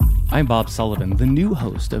I'm Bob Sullivan, the new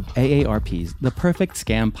host of AARP's The Perfect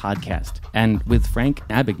Scam podcast. And with Frank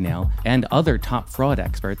Abagnale and other top fraud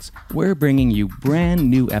experts, we're bringing you brand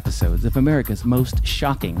new episodes of America's most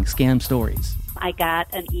shocking scam stories. I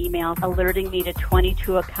got an email alerting me to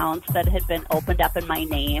 22 accounts that had been opened up in my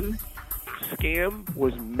name. Scam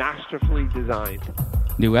was masterfully designed.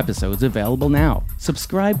 New episodes available now.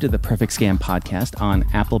 Subscribe to the Perfect Scam podcast on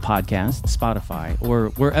Apple Podcasts, Spotify,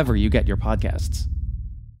 or wherever you get your podcasts.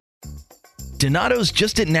 Donato's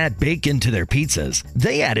just didn't add bacon to their pizzas.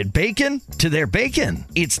 They added bacon to their bacon.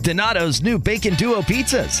 It's Donato's new Bacon Duo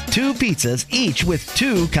pizzas. 2 pizzas, each with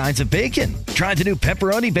 2 kinds of bacon. Try the new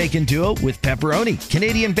Pepperoni Bacon Duo with pepperoni,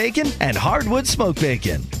 Canadian bacon, and hardwood smoked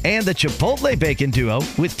bacon. And the Chipotle Bacon Duo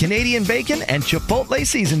with Canadian bacon and Chipotle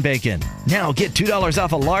seasoned bacon. Now get $2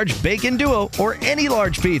 off a large Bacon Duo or any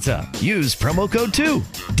large pizza. Use promo code 2.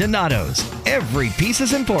 Donato's. Every piece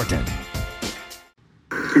is important.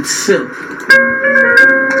 It's silk.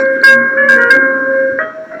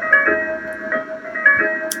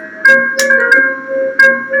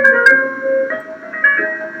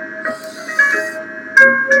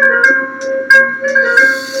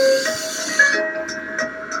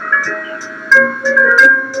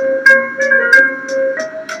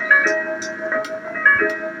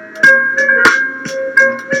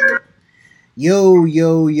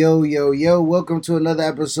 Yo, welcome to another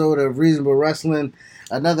episode of Reasonable Wrestling,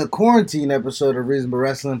 another quarantine episode of Reasonable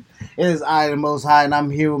Wrestling. It is I, the Most High, and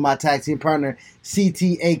I'm here with my tag team partner,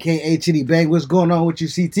 CT, aka Chitty Bang. What's going on with you,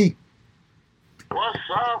 CT? What's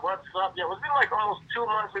up? Yeah, it's been like almost 2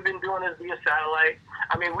 months we've been doing this via satellite.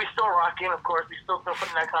 I mean, we still rocking, of course. We still been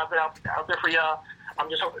putting that content out there for y'all. I'm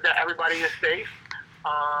just hoping that everybody is safe.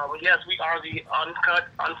 Yes, we are the uncut,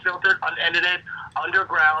 unfiltered, unedited,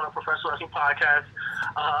 underground of Professional Wrestling Podcast.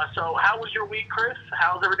 So how was your week, Chris?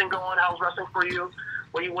 How's everything going? How's wrestling for you?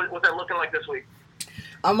 What's that looking like this week?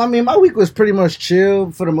 I mean, my week was pretty much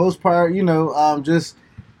chill for the most part. Just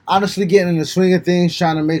honestly getting in the swing of things,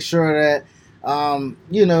 trying to make sure that,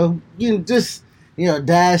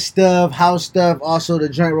 dash stuff, house stuff, also the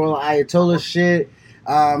joint roller Ayatollah shit,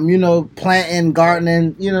 planting,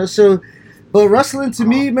 gardening, but wrestling to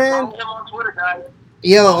me, man. Follow him on Twitter, guys.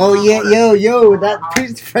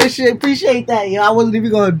 Appreciate that. Yo, I wasn't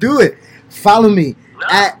even gonna do it. Follow me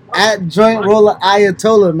at Joint Roller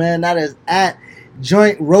Ayatollah, man. That is at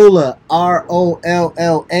Joint Roller ROLLA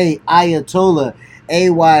Ayatollah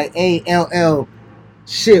AYALL.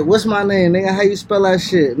 Shit, what's my name, nigga? How you spell that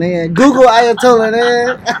shit, nigga? Google Ayatollah,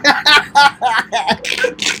 nigga.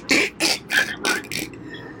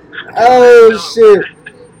 Oh shit.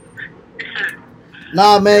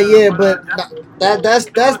 Nah, man, yeah, but that's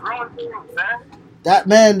I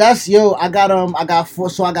got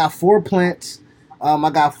 4 plants.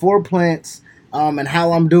 And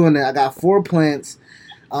how I'm doing it, I got 4 plants.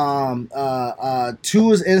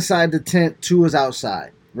 2 is inside the tent, 2 is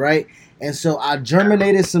outside, right? And so I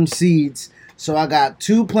germinated some seeds. So I got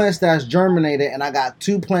 2 plants that's germinated, and I got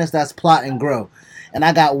 2 plants that's plot and grow. And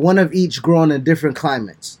I got 1 of each growing in different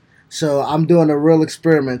climates. So I'm doing a real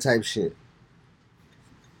experiment type shit.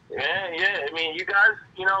 Yeah. I mean, you guys,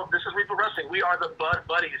 this is Reaper Wrestling. We are the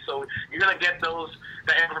buddies, so you're gonna get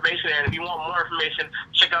that information. And if you want more information,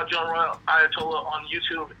 check out John Royal Ayatollah on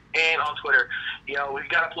YouTube and on Twitter. We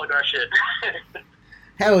gotta plug our shit.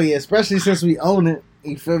 Hell yeah, especially since we own it.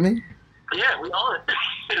 You feel me? Yeah, we own it.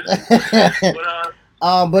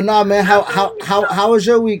 But nah, man. How was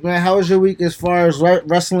your week, man? How was your week as far as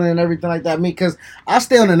wrestling and everything like that? Me, because I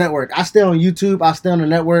stay on the network. I stay on YouTube. I stay on the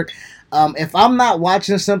network. If I'm not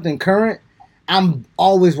watching something current, I'm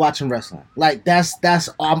always watching wrestling. Like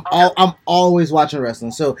I'm always watching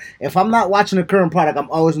wrestling. So if I'm not watching a current product, I'm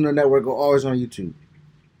always on the network or always on YouTube.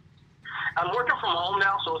 I'm working from home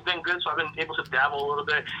now, so it's been good. So I've been able to dabble a little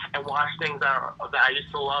bit and watch things that I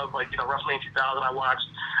used to love, like WrestleMania 2000. I watched.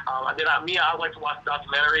 I like to watch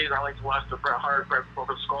documentaries. I like to watch the Bret Hart,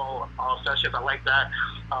 Broken Skull sessions. I like that.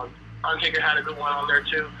 Undertaker had a good one on there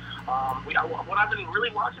too. What I've been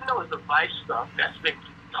really watching though is the Vice stuff. That's been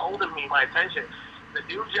holding me my attention. The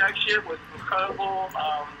New Jack shit was incredible.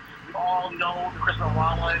 We all know the Chris Benoit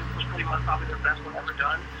one was pretty much probably the best one ever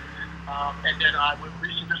done. And then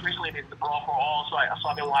just recently did the Brawl for All, so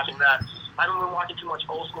I've been watching that. I haven't been watching too much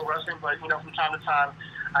old school wrestling, but from time to time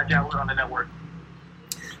I download on the network.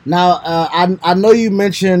 Now I know you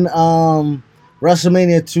mentioned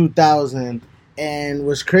WrestleMania 2000. And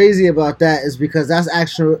what's crazy about that is because that's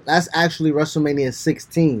actually WrestleMania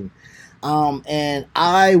 16. And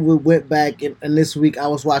I went back and this week I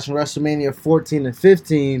was watching WrestleMania 14 and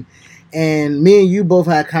 15, and me and you both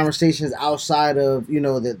had conversations outside of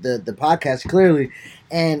the podcast clearly,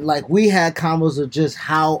 and like we had combos of just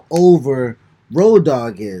how over Road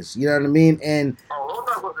Dogg is. You know what I mean? And Road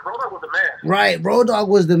Dogg was the man. Right, Road Dogg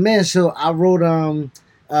was the man. So I wrote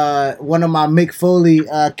one of my Mick Foley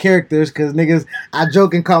characters, because niggas, I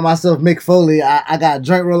joke and call myself Mick Foley. I got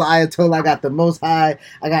Joint Roller Ayatollah, I got the Most High,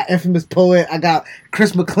 I got Infamous Poet, I got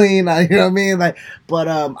Chris McLean. You know what I mean? Like, but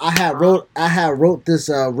I had wrote this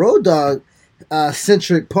Road Dogg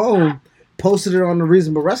centric poem, posted it on the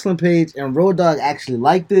Reasonable Wrestling page, and Road Dogg actually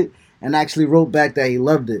liked it and actually wrote back that he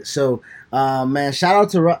loved it. So man, shout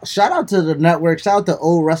out to the network, shout out to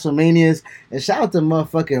old WrestleManias, and shout out to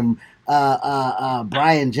motherfucking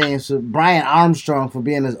Brian Armstrong for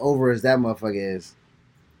being as over as that motherfucker is.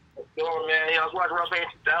 Yo, man, I was watching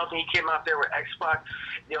WrestleMania 2000. He came out there with X-Pac.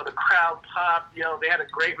 The crowd popped. They had a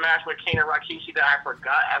great match with Cena and Rikishi that I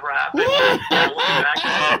forgot ever happened.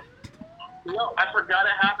 I forgot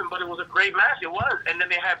it happened, but it was a great match. It was. And then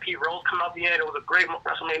they had Pete Rose come out the end. It was a great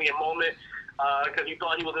WrestleMania moment because you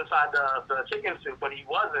thought he was inside the chicken suit, but he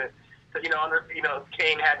wasn't. Because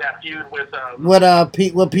Kane had that feud with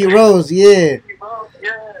Pete Rose, yeah. Pete Rose,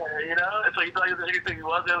 yeah, and so you thought he was the chicken suit. He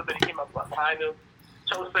wasn't, but he came up behind him,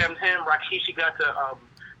 chokeslammed him. Rikishi got to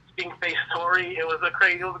Sting face Tori. It was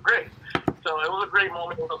great. So it was a great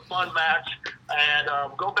moment. It was a fun match, and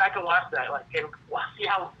go back and watch that. And see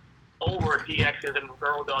how over DX is and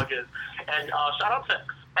Road Dogg is. And shout out to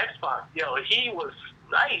X-Pac. He was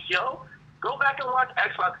nice, Go back and watch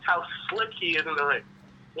X-Pac, how slick he is in the ring.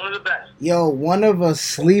 One of the best. One of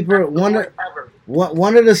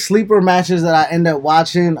the sleeper matches that I end up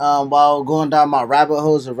watching while going down my rabbit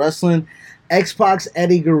holes of wrestling. X-Pac's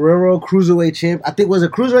Eddie Guerrero Cruiserweight Champ. I think it was a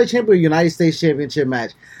Cruiserweight Champ or United States Championship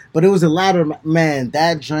match. But it was a ladder, man.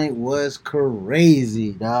 That joint was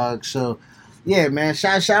crazy, dog. So, yeah, man.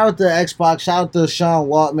 Shout out to X-Pac. Shout out to Sean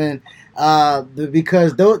Waltman.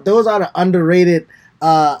 Because those are the underrated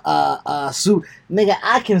suit. Nigga,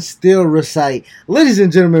 I can still recite, ladies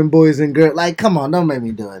and gentlemen, boys and girls. Like, come on, don't make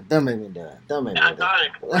me do it. Anybody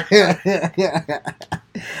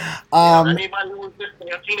who was just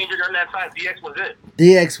a teenager during that time,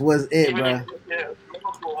 DX was it. Bro.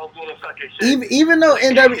 Even though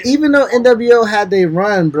NWO had their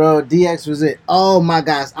run, bro, DX was it. Oh my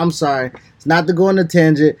gosh, I'm sorry. It's not to go on a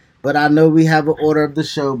tangent, but I know we have an order of the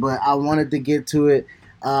show, but I wanted to get to it.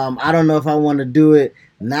 I don't know if I want to do it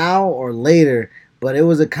now or later, but it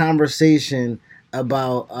was a conversation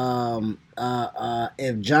about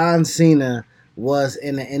if John Cena was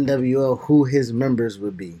in the NWO, who his members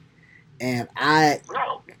would be. And I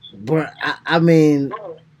mean,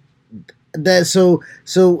 that so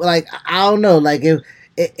like, I don't know, like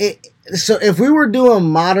if we were doing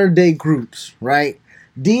modern day groups, right?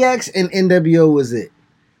 DX and NWO was it.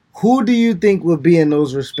 Who do you think would be in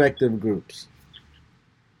those respective groups?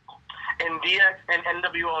 In DX and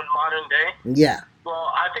NWO in modern day? Yeah.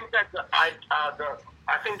 Well, I think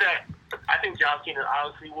John Cena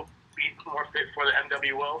honestly would be more fit for the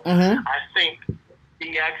NWO. Mm-hmm. I think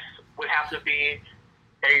DX would have to be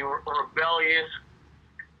a rebellious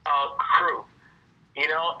crew, And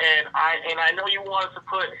I know you wanted to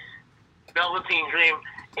put Velveteen Dream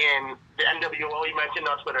in the NWO. You mentioned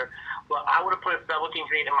on Twitter, but I would have put Velveteen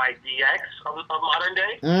Dream in my DX of modern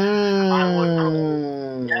day.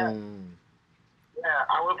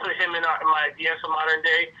 I would put him in my DX of modern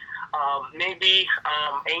day. Maybe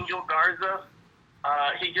Angel Garza.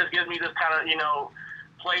 He just gives me this kind of,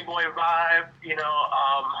 Playboy vibe.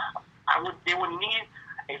 They would need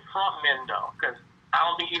a frontman though, because I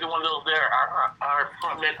don't think either one of those there are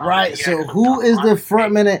frontmen. Right. So who is the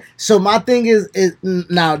frontman? So my thing is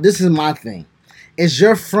now this is my thing. Is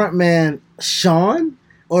your frontman Shawn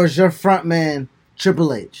or is your frontman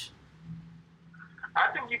Triple H?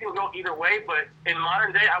 I think you can go either way, but in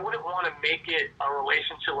modern day, I wouldn't want to make it a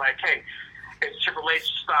relationship like, hey, it's Triple H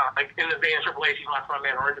style, like in the vein of Triple H, he's my front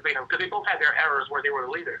man, or in the vein of, because they both had their errors where they were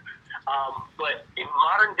the leader. But in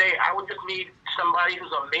modern day, I would just need somebody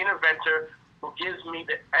who's a main eventer who gives me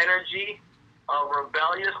the energy of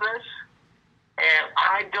rebelliousness, and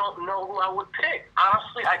I don't know who I would pick.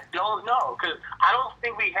 Honestly, I don't know, because I don't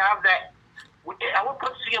think we have that. I would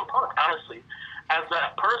put CM Punk, honestly, as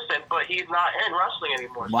that person, but he's not in wrestling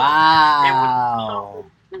anymore. Wow.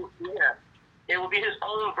 It would be his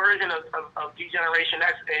own version of Degeneration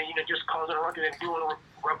X, and just causing a ruckus and doing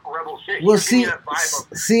rebel shit. Well, I've seen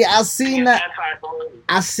that.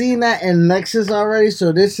 I've seen that in Nexus already.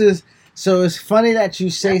 So it's funny that you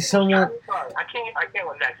say someone. I can't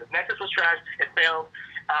with Nexus. Nexus was trash. It failed.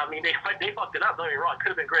 I mean, they fucked it up. Don't get me wrong. It could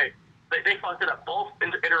have been great. they fucked it up both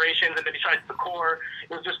iterations, and then they tried the core.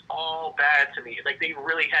 It was just all bad to me. Like they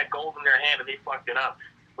really had gold in their hand, and they fucked it up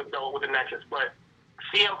with the nexus. But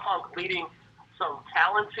CM Punk leading some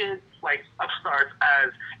talented like upstarts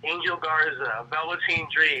as Angel Garza, Velveteen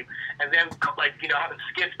Dream, and then like having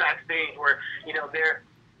skits backstage where they're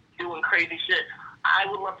doing crazy shit. I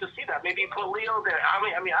would love to see that. Maybe put Leo there. I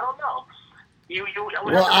mean, I don't know.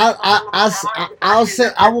 Well, I'll say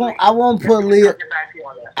I won't put Leo.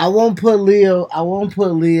 I won't put Leo. I won't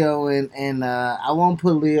put Leo in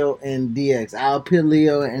DX. I'll put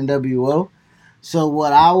Leo in NWO. So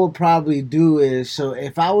what I will probably do is, so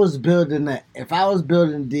if I was building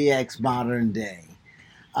DX modern day,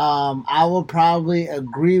 I will probably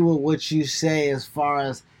agree with what you say as far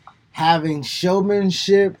as having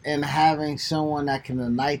showmanship and having someone that can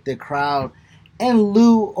unite the crowd in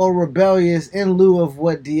lieu or rebellious in lieu of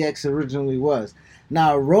what DX originally was.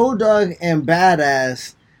 Now, Road Dogg and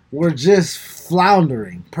Badass were just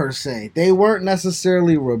floundering, per se. They weren't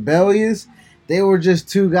necessarily rebellious. They were just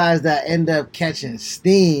two guys that end up catching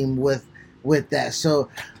steam with that. So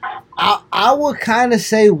I would kind of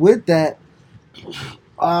say with that,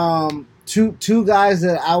 two guys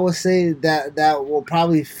that I would say that will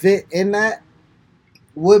probably fit in that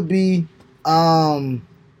would be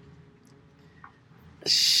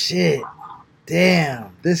shit.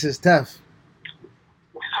 Damn, this is tough.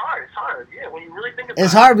 It's hard. Yeah, when you really think about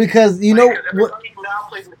it's hard because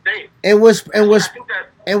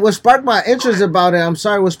what sparked my interest about it. I'm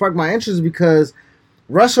sorry, what sparked my interest because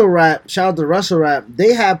Russell Rap, shout out to Russell Rap,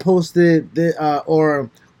 they had posted or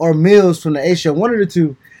Mills from the A Show, one of the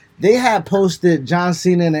two. They had posted John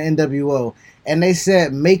Cena in the NWO, and they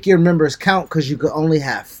said make your members count because you could only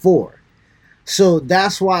have 4. So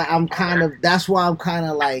that's why I'm kind of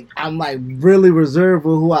like really reserved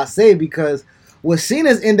with who I say because with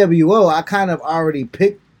Cena's NWO, I kind of already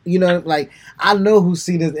picked. Like I know who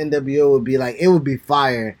Cena's NWO would be. Like it would be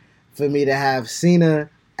fire for me to have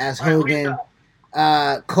Cena as Hogan,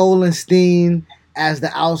 Cole and Steen as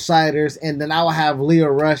the Outsiders, and then I would have Leo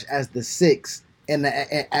Rush as the 6 in the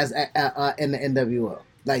NWO.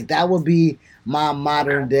 Like that would be my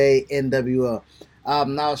modern day NWO.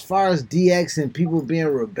 Now, as far as DX and people being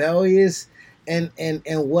rebellious and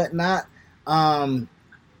whatnot,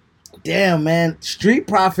 damn man, Street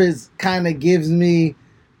Profits kind of gives me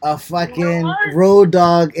a fucking Road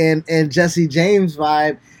Dogg and Jesse James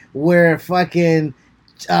vibe, where fucking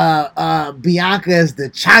Bianca is the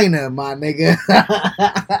China, my nigga.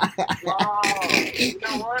 You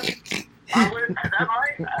know what?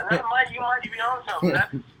 You might be on something.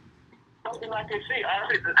 That's something I can see. I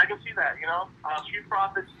can see that, Street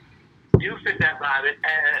Profits do fit that vibe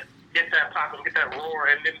and get that pop and get that roar,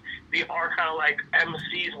 and then they are kind of like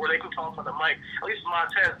MCs where they can talk on the mic. At least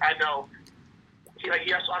Montez, I know. I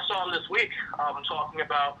saw him this week talking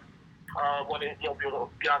about when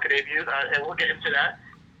Bianca debuted, and we'll get into that.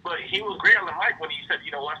 But he was great on the mic when he said,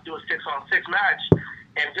 let's do a 6-on-6 match.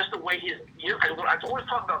 And just the way I always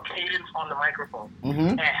talk about cadence on the microphone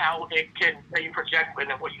and how it can you project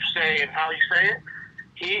and what you say and how you say it.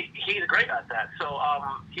 He's great at that. So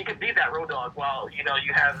he could be that Road Dogg while you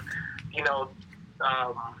have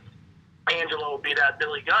Angelo be that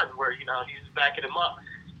Billy Gunn where he's backing him up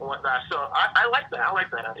and whatnot. So I like that. I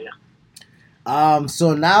like that idea.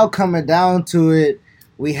 So now coming down to it,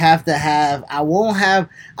 we have to have.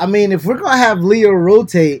 If we're gonna have Leo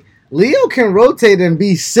rotate. Leo can rotate and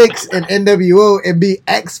be 6 in NWO and be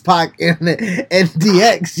X-Pac in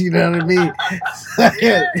DX, you know what I mean?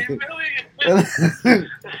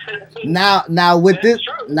 Now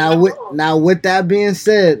with that being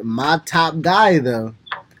said, my top guy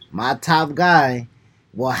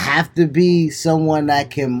will have to be someone that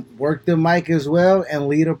can work the mic as well and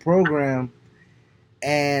lead a program.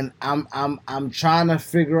 And I'm trying to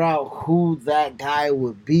figure out who that guy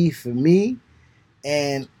would be for me.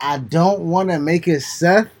 And I don't want to make it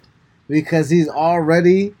Seth because he's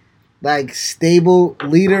already like stable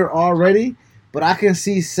leader already. But I can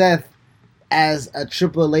see Seth as a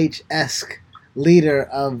Triple H-esque leader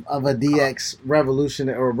of a DX revolution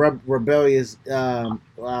or rebellious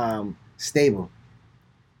stable.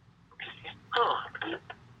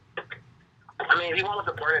 I mean, if he wanted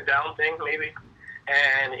to burn it down thing, maybe.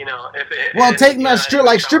 And stripping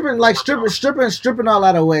all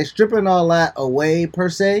that away per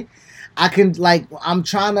se. I'm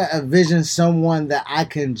trying to envision someone that I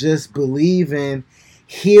can just believe in,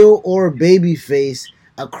 heel or babyface.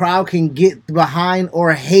 A crowd can get behind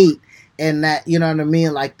or hate, and that you know what I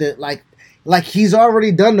mean. like he's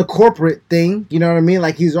already done the corporate thing. You know what I mean?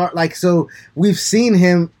 Like so we've seen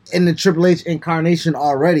him in the Triple H incarnation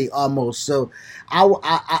already, almost. So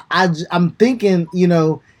I'm thinking, you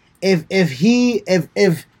know, if him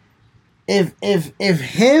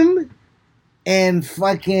and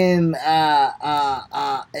fucking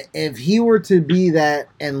if he were to be that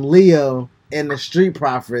and Leo and the Street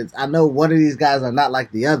Profits, I know one of these guys are not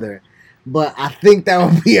like the other, but I think that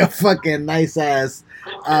would be a fucking nice ass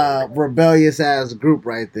rebellious ass group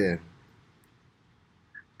right there.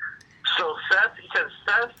 So Seth, you said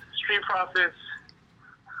Seth, Street Profits,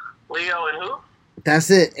 Leo, and who?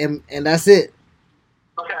 That's it, and that's it.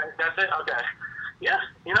 Okay, that's it. Okay, yeah,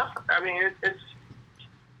 you know, I mean, that's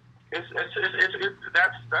a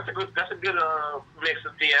good mix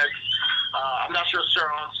of DX. I'm not sure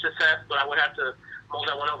on success, but I would have to mull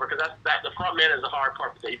that one over because the front man is the hard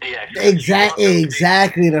part for the DX.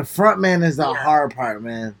 Exactly. The front man is the hard part,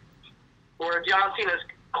 man. Where John Cena is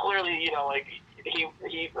clearly, you know, like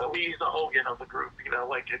he's the Hogan of the group. You know,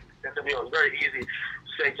 like it's very easy to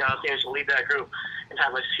say John Cena should lead that group and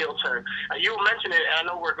have a heel turn. You were mentioning it, and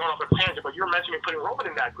I know we're going off a tangent, but you were mentioning putting Roman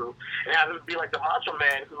in that group and having him be like the Macho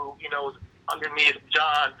Man who, you know, is underneath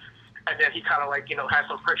John, and then he kind of like, you know, had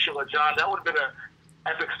some friction with John. That would have been an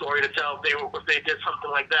epic story to tell if they did something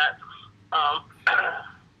like that.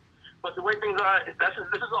 But the way things are, this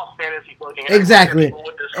is all fantasy booking. Exactly.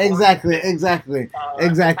 Having fun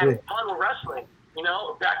with wrestling. You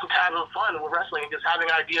know, back to having fun with wrestling and just having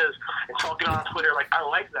ideas and talking on Twitter. Like, I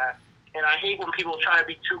like that. And I hate when people try to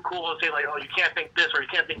be too cool and say, like, oh, you can't think this or you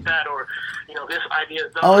can't think that or, you know, this idea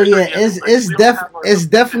is dumb. Oh, yeah. It's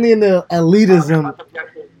definitely an elitism.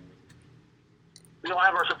 We don't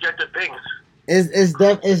have our subjective things. It's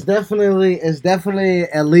definitely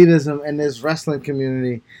elitism in this wrestling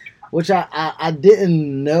community, which I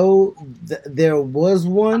didn't know there was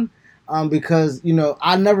one, because, you know,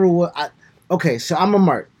 I never was. Okay, so I'm a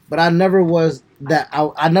mark, but I never was that.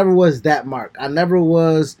 I never was that mark. I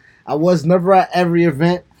was never at every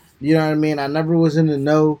event. You know what I mean? I never was in the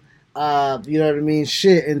know. You know what I mean?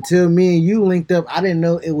 Shit, until me and you linked up, I didn't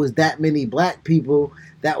know it was that many black people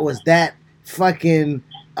that was that fucking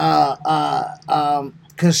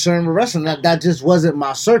concerned with wrestling. That just wasn't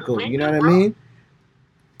my circle. You know what I mean?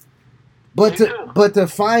 But to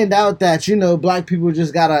find out that, you know, black people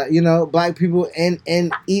just gotta, you know, black people in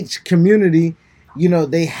each community, you know,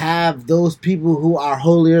 they have those people who are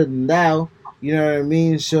holier than thou. You know what I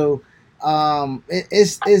mean? So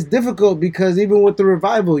it's difficult because even with the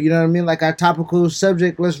revival, you know what I mean? Like our topical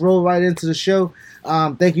subject, let's roll right into the show.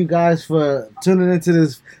 Thank you guys for tuning into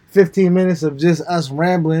this 15 minutes of just us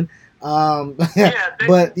rambling.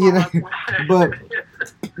 But you know, but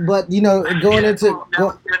you know, going into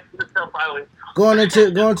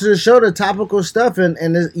the show, the topical stuff, and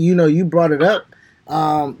you know, you brought it up.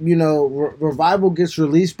 You know, Revival gets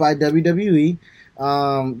released by WWE.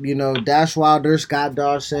 You know, Dash Wilder, Scott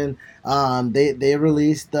Dawson, they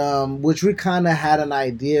released, which we kind of had an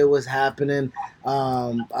idea was happening.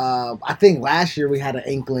 I think last year we had an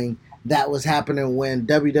inkling that was happening when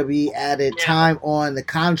WWE added time on the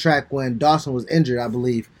contract when Dawson was injured, I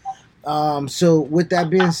believe. So with that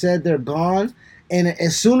being said, they're gone. And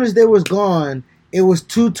as soon as they was gone, it was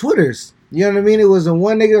 2 Twitters. You know what I mean? It was a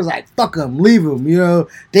one nigga was like, fuck them, leave them. You know,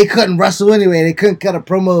 they couldn't wrestle anyway. They couldn't cut a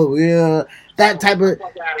promo. You know, that type of.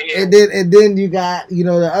 And then you got, you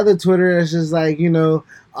know, the other Twitter is just like, you know,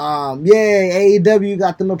 AEW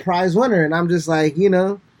got them a prize winner. And I'm just like, you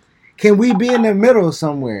know, can we be in the middle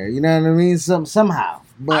somewhere? You know what I mean? Somehow.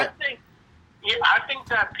 But I think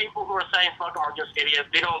that people who are saying fuck them are just idiots.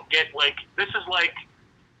 They don't get, like, this is like,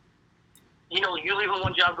 you know, you leave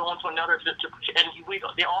one job, going to another, and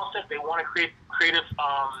they all said they want to create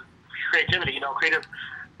creativity, you know, creative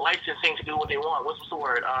licensing to do what they want. What's the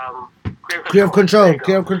word? Creative control. So,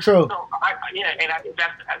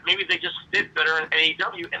 maybe they just fit better in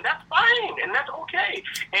AEW, and that's fine, and that's okay.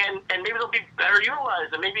 And maybe they'll be better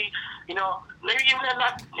utilized, and maybe, you know, maybe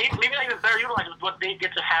not even better utilized, but they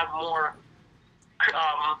get to have more.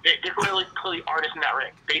 They're clearly artists in that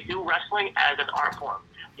ring. They do wrestling as an art form.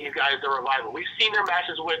 These guys, the Revival. We've seen their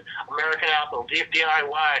matches with American Alpha,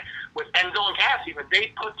 DIY, with Enzo and Cass even.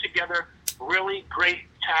 They put together really great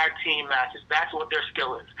tag team matches. That's what their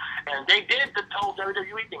skill is. And they did the whole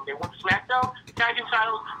WWE thing. They won Smackdown tag team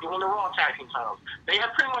titles. They won the Raw tag team titles. They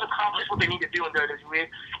have pretty much accomplished what they need to do in WWE.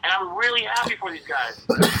 And I'm really happy for these guys.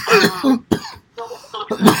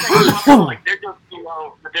 Like, they're just, you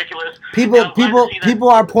know, ridiculous. People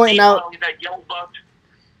are pointing out that Young Bucks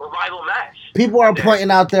Revival match. People are pointing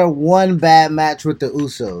out their one bad match with the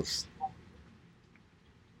Usos.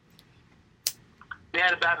 they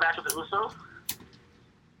had a bad match with the Usos.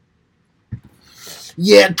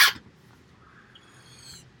 Yeah.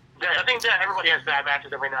 I think that everybody has bad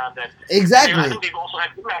matches every now and then. Exactly. I think they've also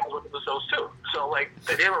had good matches with the Usos too. So like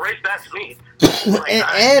they erased that to me.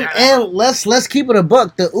 And let's keep it a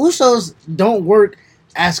buck. The Usos don't work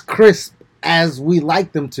as crisp as we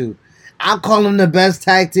like them to. I call them the best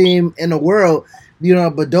tag team in the world,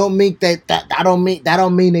 but don't make that don't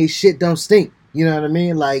mean they shit don't stink. You know what I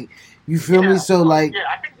mean? Like, you feel me? So like,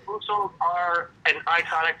 I think the Usos are an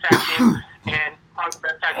iconic tag team and probably the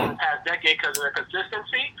best tag team in the past decade because of their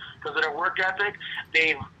consistency, because of their work ethic.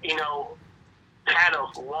 They've had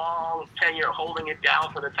a long tenure holding it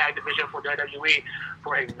down for the tag division for WWE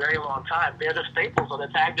for a very long time. They're the staples of the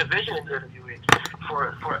tag division in WWE.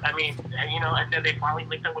 And then they finally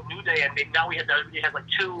linked up with New Day, and WWE has like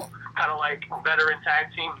two kind of like veteran tag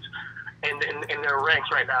teams in their ranks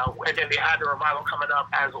right now. And then they had the Revival coming up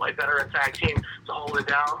as a veteran tag team to hold it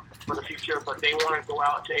down for the future, but they want to go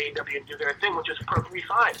out to AEW and do their thing, which is perfectly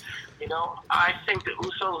fine. I think the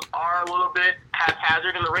Usos are a little bit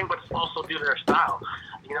haphazard in the ring, but it's also due to their style.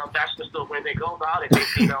 That's just the way they go about it.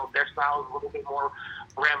 Their style is a little bit more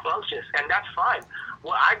rambunctious, and that's fine.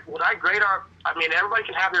 What I grade are, everybody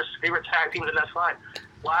can have their favorite tag teams, and that's fine.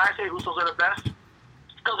 Why I say Usos are the best?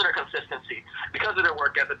 Because of their consistency, because of their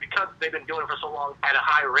work ethic, because they've been doing it for so long at a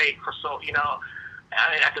high rate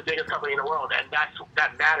at the biggest company in the world, and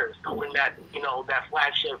that matters to win that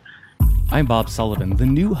flagship. I'm Bob Sullivan, the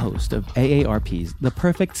new host of AARP's The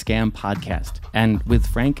Perfect Scam podcast. And with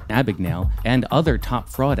Frank Abagnale and other top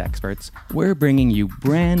fraud experts, we're bringing you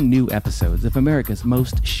brand new episodes of America's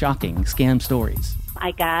most shocking scam stories.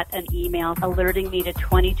 I got an email alerting me to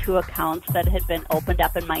 22 accounts that had been opened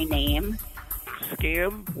up in my name.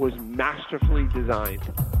 Scam was masterfully designed.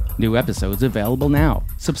 New episodes available now.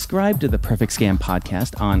 Subscribe to the Perfect Scam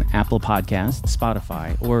podcast on Apple Podcasts,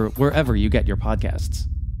 Spotify, or wherever you get your podcasts.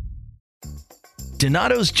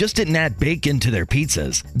 Donato's just didn't add bacon to their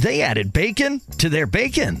pizzas. They added bacon to their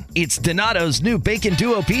bacon. It's Donato's new Bacon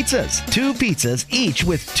Duo pizzas. 2 pizzas, each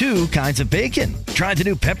with 2 kinds of bacon. Try the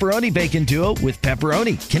new Pepperoni Bacon Duo with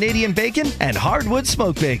pepperoni, Canadian bacon, and hardwood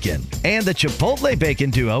smoked bacon. And the Chipotle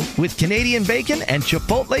Bacon Duo with Canadian bacon and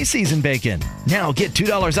Chipotle seasoned bacon. Now get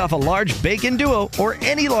 $2 off a large Bacon Duo or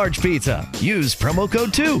any large pizza. Use promo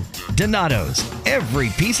code 2. Donato's. Every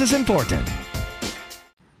piece is important.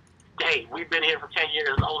 Hey, we've been here for 10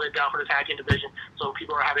 years holding it down for the tag team division, so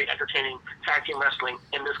people are having entertaining tag team wrestling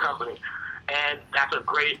in this company. And that's a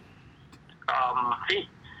great feat.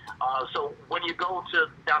 So when you go to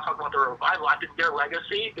now talk about the Revival, I think their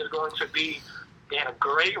legacy is going to be, they had a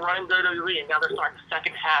great run in WWE, and now they're starting the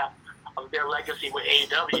second half of their legacy with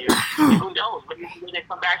AEW. And who knows, maybe they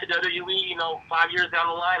come back to WWE, 5 years down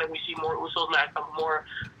the line, and we see more Usos match, more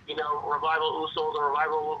Revival Usos or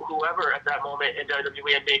Revival whoever at that moment in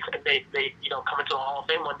WWE, and they come into the Hall of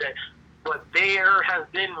Fame one day. But there has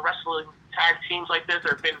been wrestling tag teams like this.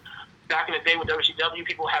 There have been, back in the day with WCW,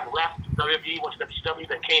 people have left WWE, went to WCW,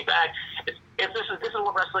 then came back. This is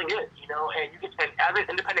what wrestling is, and you get, and as an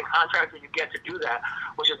independent contractor, you get to do that,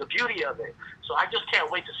 which is the beauty of it. So I just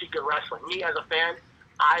can't wait to see good wrestling. Me as a fan,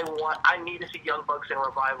 I need to see Young Bucks and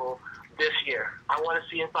Revival this year. I want to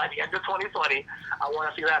see inside the end of 2020. I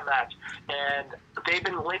want to see that match, and they've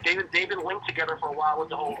been linked together for a while with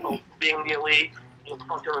the whole being the Elite. There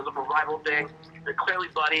was a Revival thing. They're clearly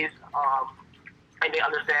buddies, and they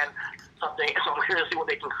understand something. So I'm curious to see what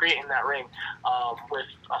they can create in that ring with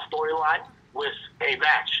a storyline, with a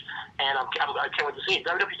match, and I can't wait to see it.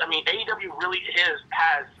 AEW really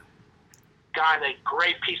has gotten a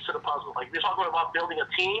great piece to the puzzle. Like, you're talking about building a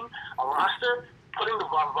team, a roster, putting the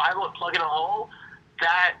Revival and plugging a hole.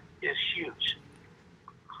 That is huge.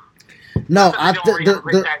 No,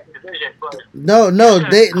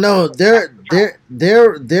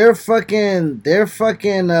 their fucking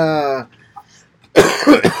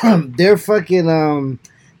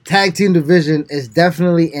tag team division is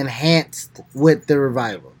definitely enhanced with the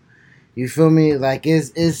Revival. You feel me? Like,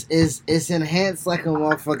 it's enhanced like a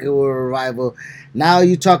motherfucker with Revival. Now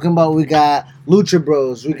you talking about, we got Lucha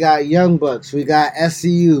Bros, we got Young Bucks, we got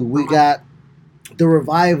SCU, we got the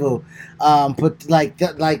Revival. But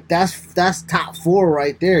that's top 4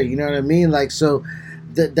 right there. You know what I mean? Like, so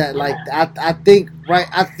I think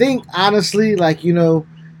honestly,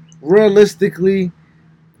 realistically,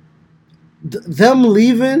 them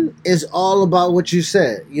leaving is all about what you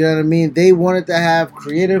said. You know what I mean? They wanted to have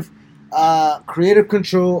creative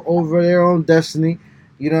control over their own destiny.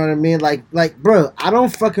 You know what I mean? Like, bro, I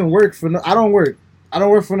don't fucking work for I don't work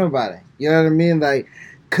for nobody. You know what I mean? Like,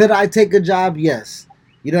 could I take a job? Yes.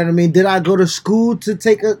 You know what I mean? Did I go to school to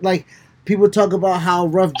take people talk about how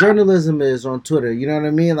rough journalism is on Twitter. You know what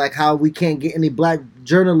I mean? Like how we can't get any black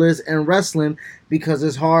journalists in wrestling because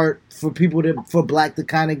it's hard for black to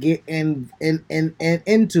kind of get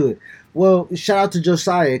into it. Well, shout out to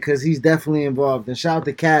Josiah because he's definitely involved, and shout out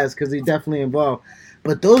to Kaz because he's definitely involved.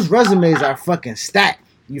 But those resumes are fucking stacked.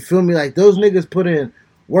 You feel me? Like those niggas put in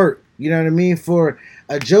work. You know what I mean? For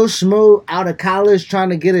a Joe Schmo out of college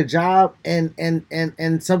trying to get a job and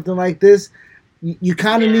something like this, you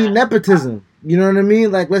kind of need nepotism. You know what I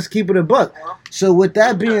mean? Like, let's keep it a buck. So with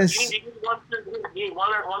that being said, you need one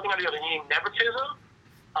thing or the other. You need nepotism,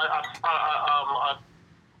 a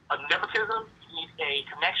nepotism. You need a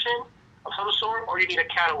connection of some sort, or you need a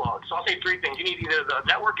catalog. So I'll say three things. You need either the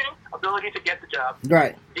networking ability to get the job,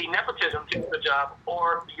 right? The nepotism to get the job,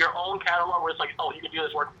 or your own catalog where it's like, oh, you can do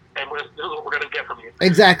this work, and this is what we're going to get from you.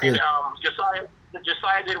 Exactly. And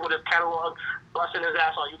Josiah did it with his catalog, busting his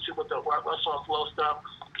ass on YouTube with the Wrestle and Flow stuff.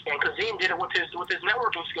 And Kazim did it with his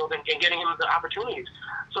networking skills and getting him the opportunities.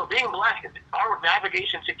 So being black, our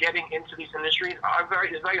navigation to getting into these industries is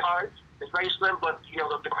very hard. It's very slim, but you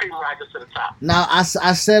know the cream rises to the top. Now I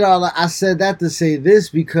said that to say this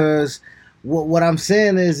because what I'm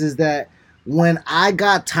saying is that when I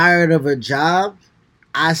got tired of a job,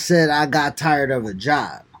 I said I got tired of a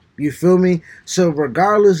job. You feel me? So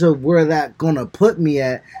regardless of where that gonna put me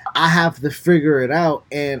at, I have to figure it out,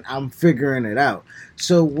 and I'm figuring it out.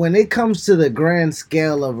 So when it comes to the grand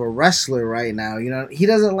scale of a wrestler right now, you know, he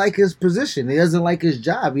doesn't like his position. He doesn't like his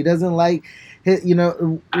job. He doesn't like his, you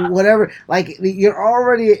know, whatever. Like, you're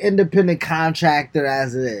already an independent contractor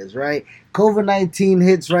as it is, right? COVID-19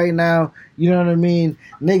 hits right now. You know what I mean?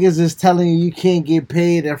 Niggas is telling you can't get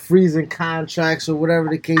paid or freezing contracts or whatever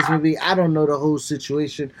the case may be. I don't know the whole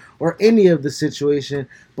situation or any of the situation.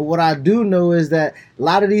 But what I do know is that a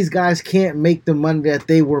lot of these guys can't make the money that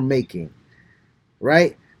they were making.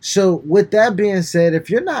 Right? So with that being said, if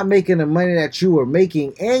you're not making the money that you were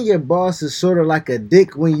making and your boss is sort of like a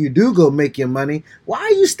dick when you do go make your money, why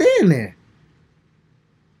are you staying there?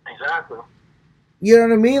 Exactly. You know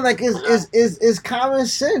what I mean? Like, it's common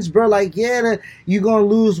sense, bro. Like, yeah, you're going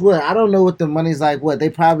to lose what? I don't know what the money's like. What?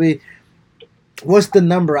 They probably... What's the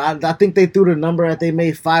number? I think they threw the number that they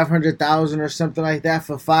made $500,000 or something like that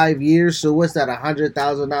for 5 years. So what's that,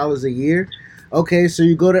 $100,000 a year? Okay, so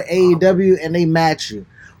you go to AEW and they match you.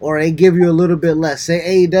 Or they give you a little bit less.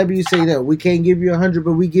 Say AEW, say that we can't give you 100,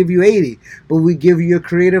 but we give you 80. But we give you your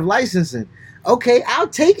creative licensing. Okay, I'll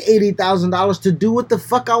take $80,000 to do what the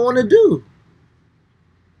fuck I want to do.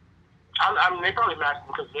 They probably match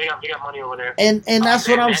them because they got money over there. And that's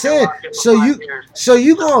what I'm saying. So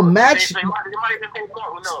you gonna match?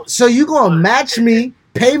 So you gonna match me?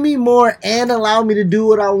 Pay me more and allow me to do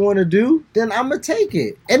what I want to do? Then I'm gonna take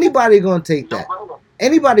it. Anybody gonna take that?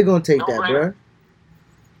 Anybody gonna take that, bro?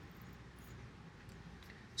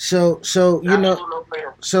 So you know.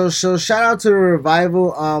 So shout out to the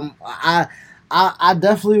Revival. I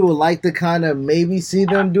definitely would like to kind of maybe see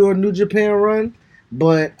them do a New Japan run.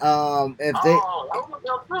 But if they, I would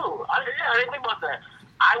love too. I didn't think about that.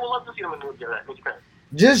 I would love to see them in New Japan.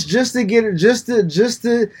 Just to get it, just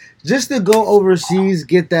to go overseas,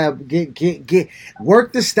 get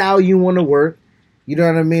work the style you want to work. You know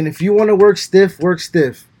what I mean? If you want to work stiff, work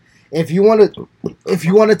stiff. If you want to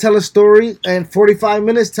tell a story in 45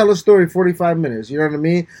 minutes, tell a story 45 minutes. You know what I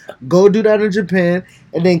mean? Go do that in Japan,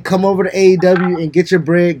 and then come over to AEW and get your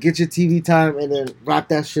bread, get your TV time, and then wrap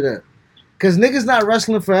that shit up. Because niggas not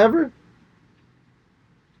wrestling forever.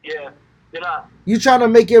 Yeah, they're not. You trying to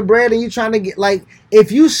make your bread and you trying to get, like,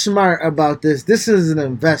 if you smart about this is an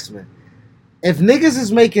investment. If niggas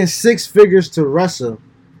is making 6 figures to wrestle,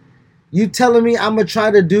 you telling me I'm going to try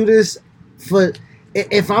to do this for,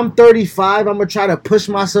 if I'm 35, I'm going to try to push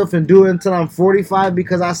myself and do it until I'm 45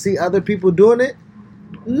 because I see other people doing it?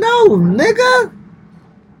 No, nigga.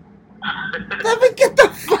 Let me get the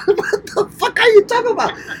fuck. What the fuck are you talking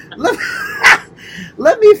about?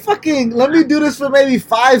 Let me do this for maybe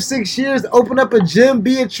 5-6 years. Open up a gym,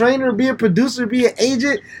 be a trainer, be a producer, be an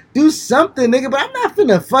agent, do something, nigga. But I'm not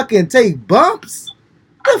finna fucking take bumps.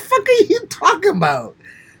 What the fuck are you talking about?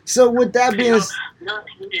 So with that being, you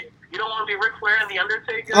don't want to be Ric Flair and the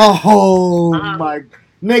Undertaker. Oh my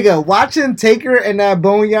nigga, watching Taker in that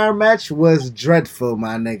Boneyard match was dreadful,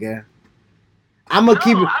 my nigga. I'm gonna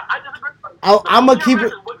keep it. I'm gonna keep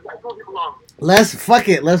it.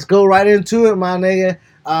 Let's go right into it, my nigga.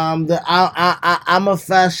 I'm a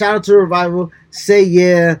fast shout out to Revival. Say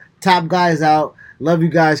yeah, top guys out. Love you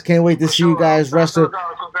guys. Can't wait to see you guys wrestle.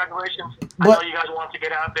 Congratulations. I know you guys want to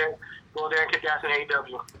get out there. Go there and kick ass in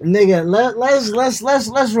AEW. Nigga,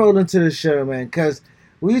 let's roll into the show, man. Cause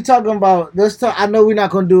we talking about, let's talk. I know we're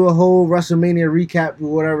not gonna do a whole WrestleMania recap or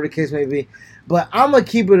whatever the case may be, but I'm gonna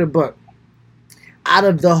keep it a buck. Out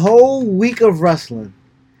of the whole week of wrestling,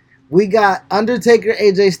 we got Undertaker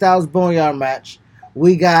AJ Styles Boneyard match.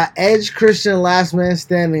 We got Edge Christian Last Man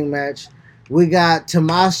Standing match. We got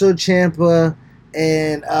Tommaso Ciampa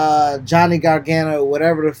and Johnny Gargano,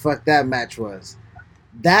 whatever the fuck that match was.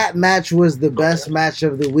 That match was the best match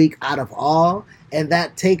of the week out of all, and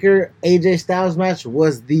that Taker AJ Styles match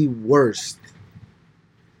was the worst.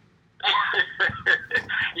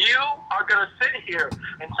 You are gonna sit here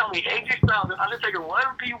and tell me AJ Styles and Undertaker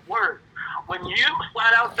wouldn't be worse when you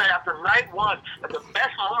flat out said after night one that the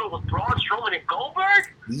best moment was Braun Strowman and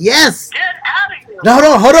Goldberg? Yes. Get out of here.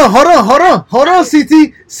 No, hold on,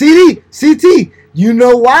 CT. You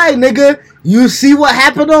know why, nigga? You see what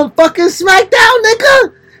happened on fucking Smackdown,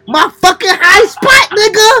 nigga? My fucking high spot,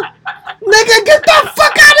 nigga. Nigga, get the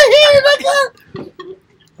fuck out of here, nigga.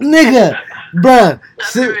 Nigga, bruh.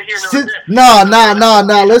 No.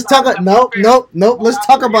 Let's talk. Nope. Let's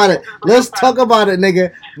talk about it.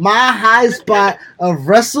 Nigga. My high spot of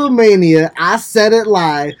WrestleMania, I said it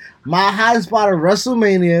live. My high spot of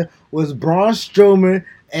WrestleMania was Braun Strowman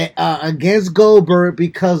against Goldberg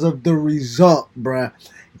because of the result, bruh.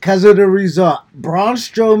 Because of the result. Braun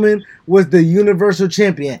Strowman was the Universal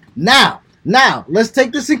Champion. Now, let's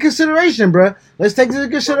take this in consideration, bruh.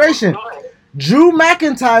 Drew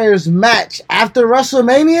McIntyre's match after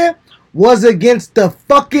WrestleMania was against the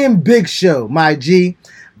fucking Big Show, my G.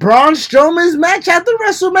 Braun Strowman's match after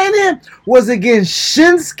WrestleMania was against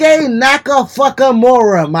Shinsuke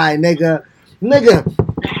Nakamura, my nigga.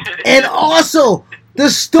 And also, the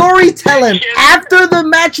storytelling after the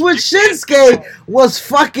match with Shinsuke was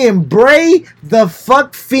fucking Bray the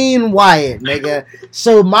fuck Fiend Wyatt, nigga.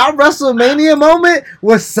 So my WrestleMania moment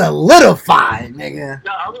was solidified, nigga.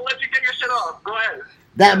 No, I'm gonna let you get your shit off. Go ahead.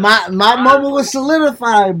 That my moment was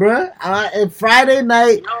solidified, bruh. And Friday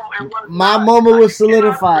night, my moment was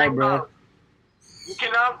solidified, bruh. You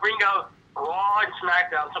cannot bring out Raw and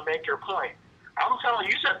SmackDown to make your point. I'm telling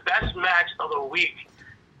you, you said best match of the week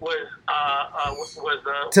was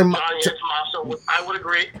Tommaso. I would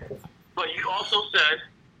agree, but you also said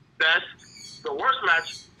the worst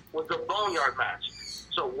match was the Boneyard match.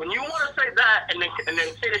 So when you want to say that and then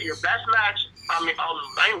say that your best match, I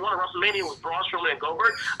one of WrestleMania was Braun Strowman and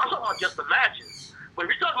Goldberg. I'm talking about just the matches. But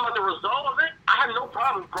if you're talking about the result of it, I have no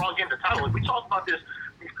problem with Braun getting the title. Like, we talked about this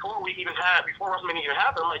before WrestleMania even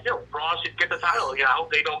happened. I'm like, yo, Braun should get the title. I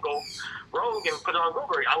hope they don't go rogue and put it on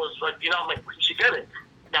Goldberg. I was like, I'm like, he should get it.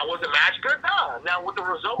 Now, was the match good? Nah. Now, with the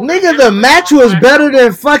result... Nigga, the match was better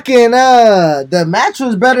than fucking,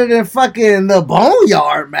 the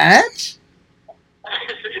Boneyard match.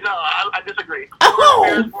 No, I disagree. Oh,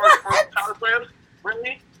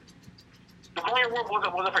 really? The Boneyard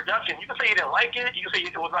was a production. You can say you didn't like it. You can say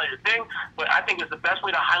it was not your thing. But I think it's the best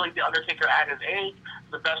way to highlight The Undertaker at his age.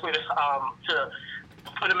 The best way to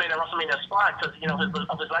put him in a WrestleMania spot because,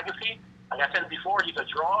 of his legacy. Like I said before, he's a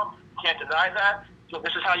draw. Can't deny that. So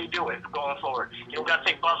this is how you do it going forward. You don't got to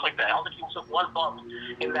take bumps like that. I don't think he took one bump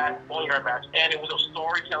in that Boneyard match, and it was a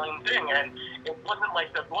storytelling thing. And it wasn't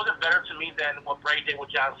better to me than what Bray did with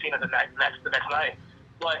John Cena the next night.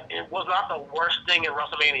 But it was not the worst thing in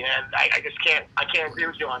WrestleMania, and I can't agree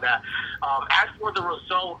with you on that. As for the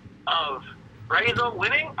result of Bray though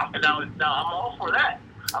winning, now I'm all for that.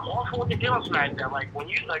 I'm all for what they did on SmackDown. Like when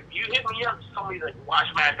you hit me up, tell me like watch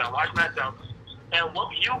SmackDown. And what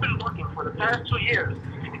you've been looking for the past 2 years is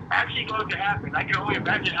actually going to happen. I can only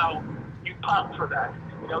imagine how you popped for that.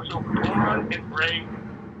 So Braun and Bray,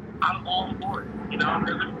 I'm all for it. There's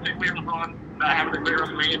a big way from Braun not having a great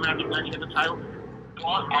WrestleMania match and actually the title.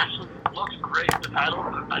 Braun actually looks great at the title.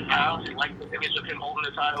 I honestly like the image of him holding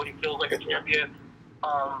the title. He feels like a champion.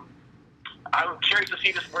 I'm curious to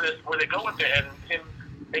see where they go with it and him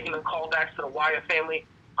making the callbacks to the Wyatt family.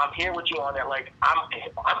 I'm here with you on that. Like I'm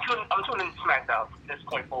tuning SmackDown from this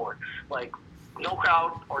point forward. Like no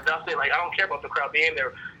crowd or nothing. Like I don't care about the crowd being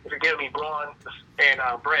there. If you're giving me Braun and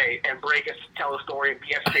Bray gets to tell a story and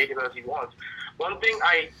be as creative as he wants. One thing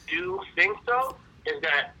I do think though is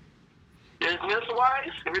that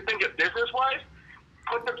business-wise, if you think of business-wise,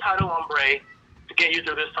 put the title on Bray to get you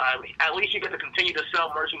through this time. At least you get to continue to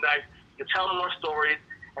sell merchandise, you tell more stories,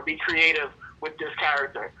 and be creative with this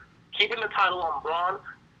character. Keeping the title on Braun.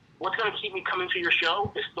 What's going to keep me coming to your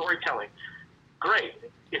show is storytelling. Great.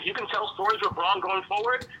 If you can tell stories with Braun going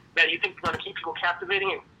forward that you think are going to keep people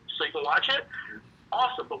captivating and so you can watch it,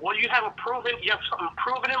 awesome. But what you have something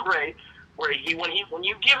proven in Bray where when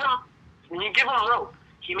you give him rope,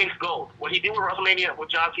 he makes gold. What he did with WrestleMania with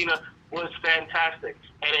John Cena was fantastic.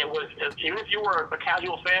 And it was, even if you were a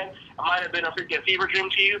casual fan, it might have been a freaking fever dream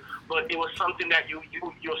to you, but it was something that you'll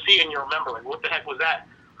see and you'll remember. Like, what the heck was that?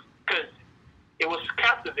 Because it was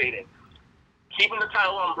captivating. Keeping the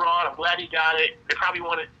title on Braun, I'm glad he got it. They probably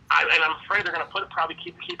wanted, and I'm afraid they're going to probably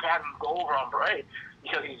keep having him go over on Bray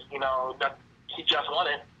because he just won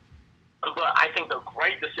it. But I think the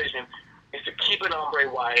great decision is to keep it on Bray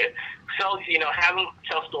Wyatt, have him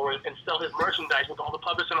tell stories and sell his merchandise with all the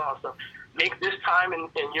publishing and all that stuff. Make this time in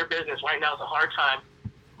your business right now is a hard time.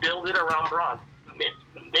 Build it around Braun.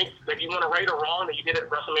 If you want to right or wrong that you did it at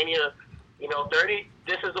WrestleMania, 30,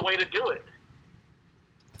 this is the way to do it.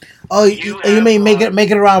 Oh, you mean make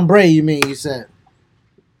it around Bray? You said?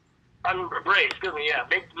 Bray. Excuse me. Yeah,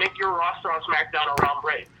 make your roster on SmackDown around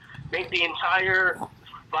Bray. Make the entire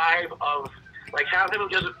vibe of have him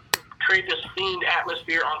just create this themed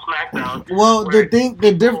atmosphere on SmackDown. Well,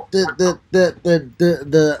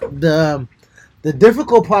 the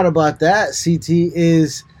difficult part about that, CT,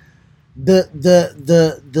 is the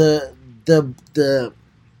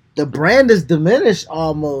brand is diminished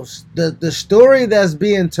almost. The story that's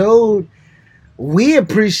being told, we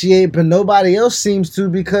appreciate, but nobody else seems to,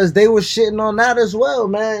 because they were shitting on that as well,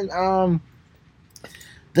 man.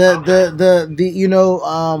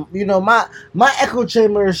 My echo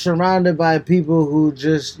chamber is surrounded by people who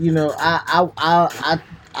just, I'm,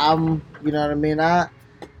 you know what I mean? I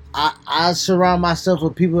surround myself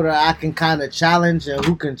with people that I can kind of challenge and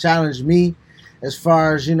who can challenge me as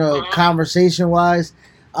far as, conversation wise.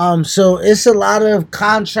 So it's a lot of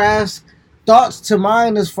contrast thoughts to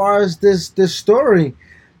mine as far as this story,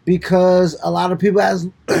 because a lot of people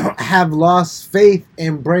have lost faith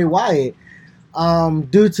in Bray Wyatt.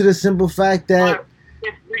 Due to the simple fact that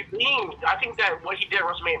it's redeemed. I think that what he did at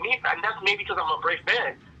WrestleMania, and that's maybe because I'm a Bray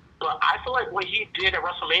fan, but I feel like what he did at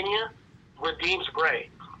WrestleMania redeems Bray,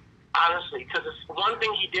 honestly. Because one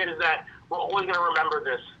thing he did is that we're always going to remember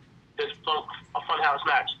this Funhouse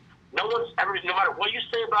match. No matter what you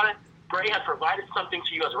say about it, Bray has provided something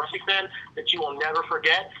to you as a wrestling fan that you will never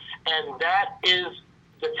forget, and that is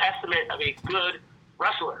the testament of a good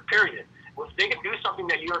wrestler. Period. If they can do something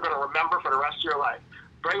that you're going to remember for the rest of your life,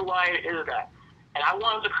 Bray Wyatt is that. And I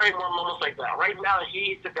want him to create more moments like that. Right now,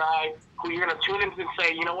 he's the guy who you're going to tune in and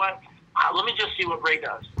say, you know what? Let me just see what Bray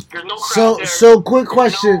does. There's no crowd there. So quick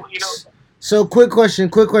question. So quick question.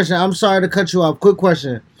 I'm sorry to cut you off. Quick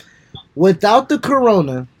question. Without the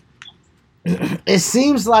corona, it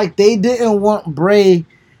seems like they didn't want Bray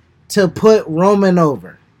to put Roman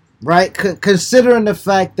over, right? Considering the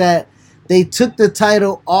fact that they took the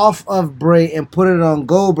title off of Bray and put it on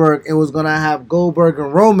Goldberg. It was going to have Goldberg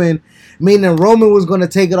and Roman, meaning Roman was going to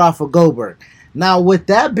take it off of Goldberg. Now, with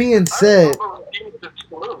that being said,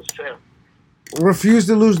 refused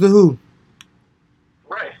to lose to who?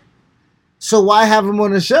 Right. So why have him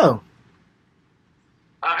on the show?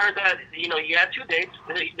 I heard that he had 2 dates.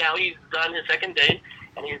 Now he's done his second date,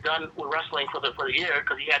 and he's done with wrestling for the year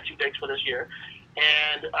because he had 2 dates for this year.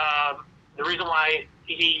 And the reason why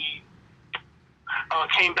he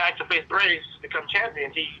came back to face Bray to become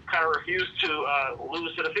champion, he kind of refused to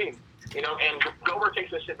lose to the Fiend, and Goldberg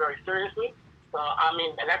takes this shit very seriously.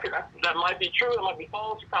 And that might be true, it might be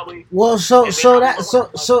false, probably. Well, so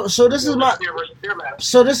this is my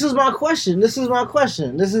question.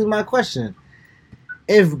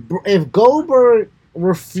 If Goldberg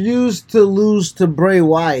refused to lose to Bray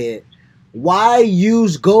Wyatt, why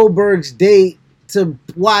use Goldberg's date to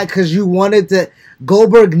why? Because you wanted to.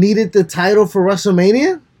 Goldberg needed the title for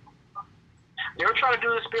WrestleMania? They were trying to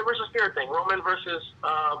do the spirit versus spirit thing, Roman versus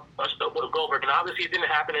Goldberg, and obviously it didn't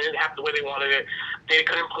happen. It didn't happen the way they wanted it. They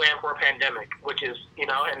couldn't plan for a pandemic, which is,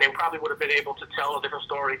 and they probably would have been able to tell a different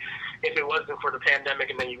story if it wasn't for the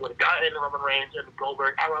pandemic, and then you would have gotten Roman Reigns and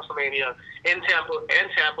Goldberg at WrestleMania in Tampa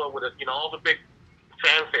with all the big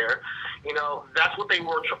fanfare. That's what they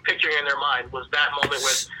were picturing in their mind, was that moment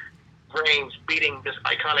with Reigns beating this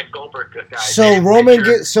iconic Goldberg guy. So Roman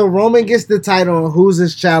gets the title, and who's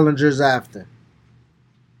his challengers after?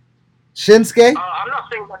 Shinsuke? I'm not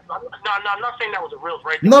saying that. I'm not saying that was a real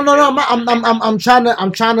right. No. I'm trying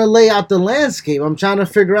to lay out the landscape. I'm trying to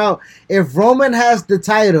figure out if Roman has the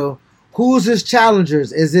title, who's his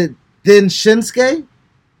challengers? Is it then Shinsuke?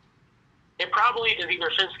 It probably is either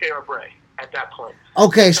Shinsuke or Bray at that point.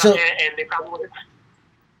 Okay, and they probably would.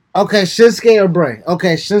 Okay, Shinsuke or Bray.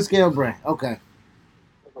 Okay.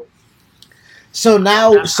 So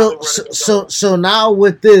now, so now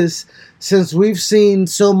with this, since we've seen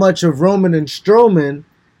so much of Roman and Strowman,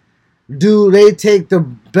 do they take the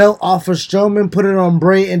belt off of Strowman, put it on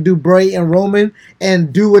Bray, and do Bray and Roman,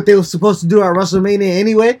 and do what they were supposed to do at WrestleMania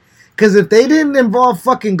anyway? Because if they didn't involve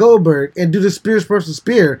fucking Goldberg and do the Spears versus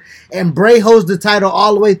Spear, and Bray holds the title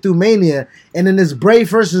all the way through Mania, and then it's Bray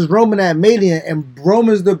versus Roman at Mania, and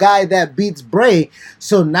Roman's the guy that beats Bray,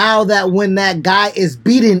 so now that when that guy is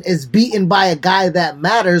beaten by a guy that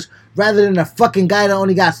matters, rather than a fucking guy that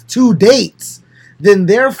only got 2 dates, then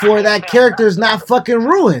therefore that character is not fucking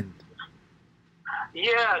ruined.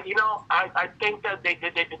 Yeah, you know, I think that they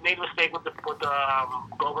made a mistake with the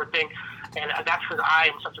Goldberg thing, and that's because I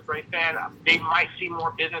am such a Bray fan. They might see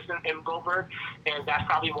more business in Goldberg, and that's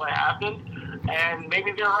probably what happened. And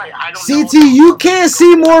maybe they're right. I don't know. CT, you can't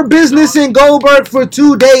see more business in Goldberg for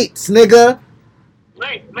 2 dates, nigga.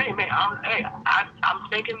 Mate, I'm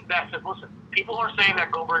thinking that, listen, people are saying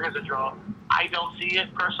that Goldberg is a draw. I don't see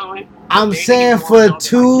it personally. I'm Maybe saying more for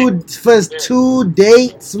two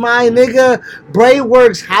dates, my nigga. Bray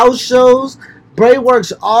works house shows. Bray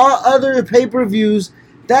works all other pay-per-views.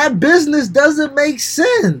 That business doesn't make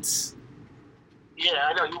sense. Yeah,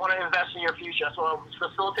 I know. You want to invest in your future. That's what I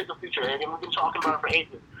facilitate the future. And we've been talking about it for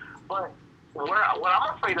ages. But what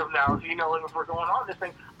I'm afraid of now is, you know, if we're going on this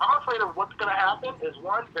thing, I'm afraid of what's going to happen is,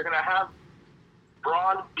 one, they're going to have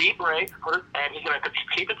Braun beat Bray, and he's going to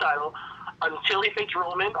keep the title until he thinks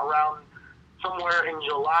Roman around somewhere in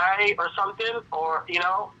July or something, or, you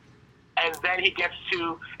know, and then he gets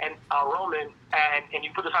to Roman, and you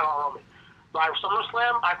put the title on Roman. By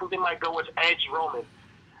SummerSlam, I think they might go with Edge Roman,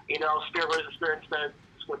 you know, Spear versus Spear instead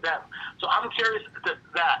with them. So I'm curious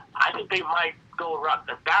that I think they might go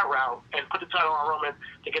that route and put the title on Roman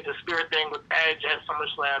to get the Spear thing with Edge at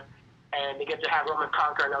SummerSlam, and they get to have Roman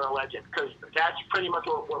conquer another legend, because that's pretty much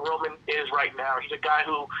what Roman is right now. He's a guy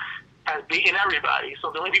who has beaten everybody.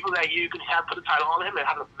 So the only people that you can have put the title on him and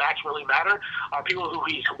have the match really matter are people who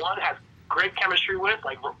he's, one, has great chemistry with,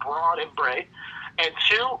 like Braun and Bray, and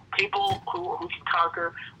two, people who can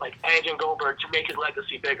conquer, like Edge and Goldberg, to make his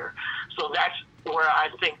legacy bigger. So that's where I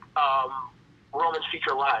think Roman's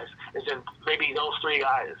future lies, is in maybe those 3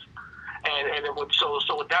 guys. And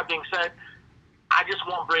so with that being said, I just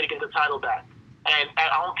want Bray to get the title back. And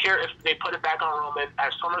I don't care if they put it back on Roman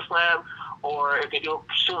at SummerSlam or if they do it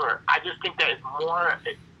sooner. I just think that it's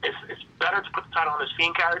better to put the title on his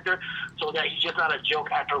Fiend character so that he's just not a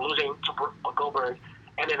joke after losing to Goldberg.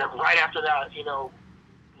 And then right after that, you know,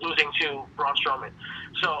 losing to Braun Strowman.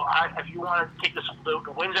 So if you want to take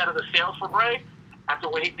the wins out of the sails for Bray, after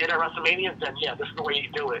what he did at WrestleMania, then yeah, this is the way you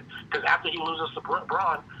do it. Because after he loses to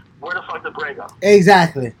Braun, where the fuck did Bray go?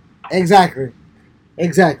 Exactly.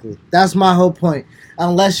 That's my whole point.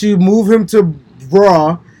 Unless you move him to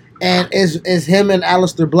Raw and it's him and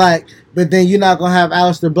Aleister Black, but then you're not gonna have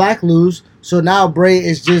Aleister Black lose. So now Bray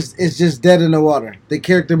is just dead in the water. The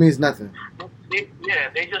character means nothing.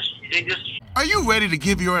 They just. Are you ready to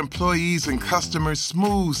give your employees and customers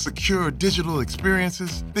smooth, secure digital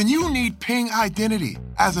experiences? Then you need Ping Identity.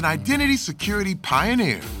 As an identity security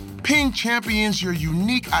pioneer, Ping champions your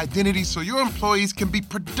unique identity so your employees can be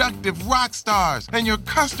productive rock stars and your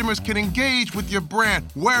customers can engage with your brand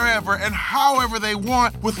wherever and however they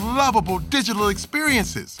want with lovable digital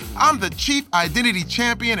experiences. I'm the Chief Identity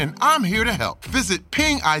Champion and I'm here to help. Visit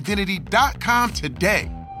pingidentity.com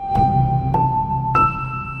today.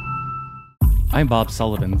 I'm Bob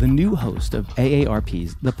Sullivan, the new host of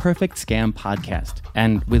AARP's The Perfect Scam podcast.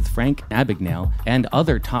 And with Frank Abagnale and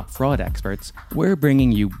other top fraud experts, we're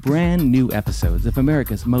bringing you brand new episodes of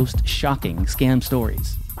America's most shocking scam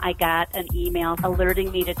stories. I got an email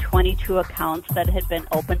alerting me to 22 accounts that had been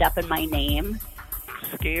opened up in my name.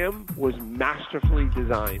 Scam was masterfully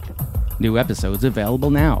designed. New episodes available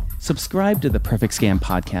now. Subscribe to the Perfect Scam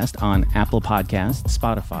podcast on Apple Podcasts,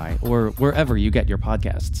 Spotify, or wherever you get your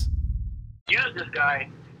podcasts. Use this guy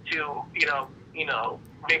to, you know,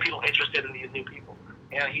 make people interested in these new people.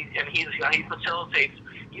 And he facilitates.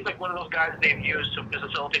 He's like one of those guys they've used to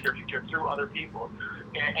facilitate their future through other people,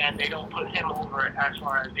 and they don't put him over as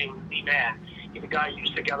far as being the man. He's the guy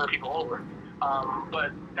used to gather people over.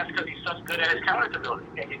 But that's because he's such good at his character building,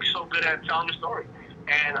 and he's so good at telling a story.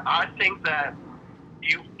 And I think that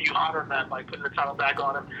you honor that by putting the title back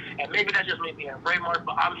on him. And maybe that's just me being a Bray mark,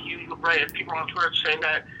 but I'm huge with Bray. If people on Twitter saying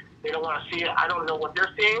that they don't want to see it, I don't know what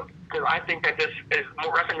they're seeing, because I think that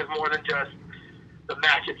wrestling is more than just the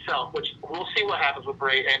match itself, which we'll see what happens with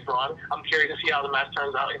Bray and Braun. I'm curious to see how the match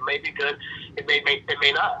turns out. It may be good. It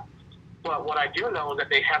may not. But what I do know is that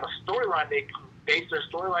they have a storyline they can base their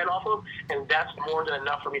storyline off of, and that's more than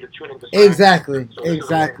enough for me to tune into. Exactly.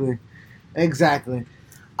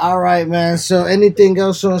 All right, man. So anything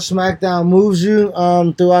else on SmackDown moves you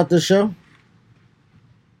throughout the show?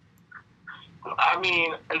 I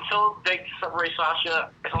mean, until they separate Sasha,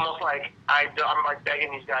 it's almost like I'm like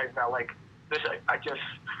begging these guys now, like, I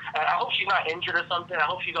hope she's not injured or something. I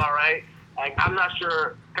hope she's all right. I'm not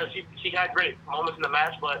sure because she had great moments in the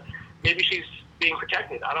match, but maybe she's being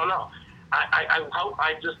protected. I don't know. I hope.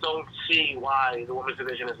 I just don't see why the women's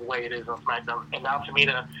division is the way it is on SmackDown. And now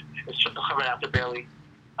Tamina is coming after Bayley.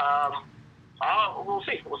 We'll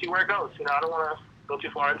see. We'll see where it goes. I don't want to go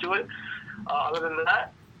too far into it. Other than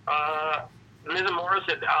that, Miz and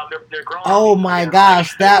Morrison, they're growing. Oh my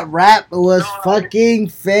gosh, that rap was fucking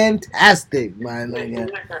fantastic, my nigga.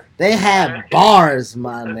 They had bars,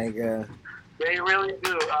 my nigga. They really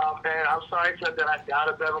do. Man, I'm sorry that I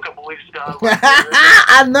doubted them a couple weeks ago.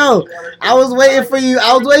 I know. I was waiting for you.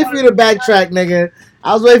 I was waiting for you to backtrack, nigga.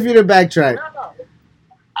 I was waiting for you to backtrack. No.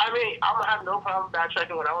 I mean, I'm gonna have no problem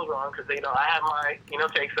backtracking when I was wrong because I have my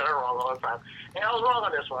takes that are wrong all the time, and I was wrong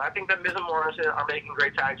on this one. I think that Miz and Morrison are making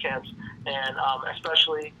great tag champs, and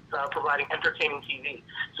especially providing entertaining TV.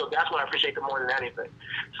 So that's what I appreciate them more than anything.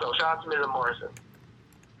 So shout out to Miz and Morrison.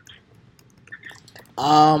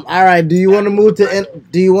 All right. Do you want to move to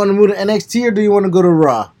NXT or do you want to go to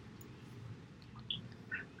Raw?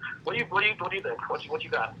 What do you think? What you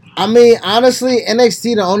got? I mean, honestly,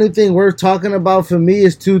 NXT, the only thing worth talking about for me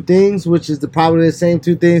is two things, which is probably the same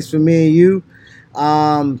two things for me and you.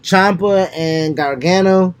 Ciampa and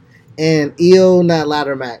Gargano and Io in that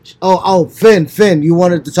ladder match. Oh, Finn. You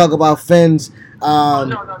wanted to talk about Finn's. No.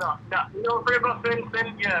 Forget about Finn.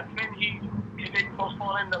 Finn, he did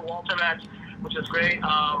postpone the Walter match, which is great. You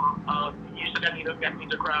said that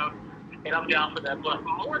needs a crowd, and I'm down for that. But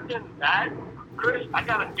more than that, Chris, I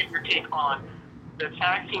gotta get your take on the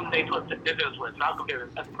tag team they put the Bivens with, Malcolm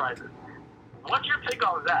Bivens Enterprises. What's your take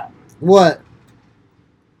on that? What?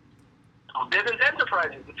 Bivens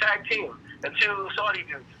Enterprises, the tag team, the two Saudi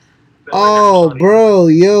dudes. Oh, bro,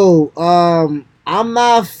 yo, I'm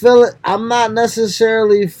not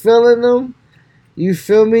necessarily feeling them. You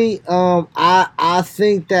feel me? I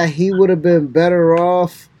think that he would have been better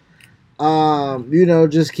off,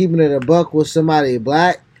 just keeping it a buck with somebody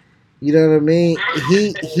black. You know what I mean?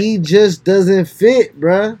 He just doesn't fit,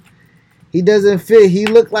 bruh. He doesn't fit. He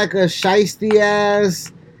looked like a shiesty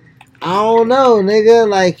ass. I don't know, nigga.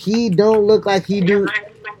 Like, he don't look like he do.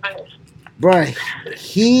 Bruh,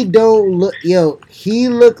 he don't look. Yo, he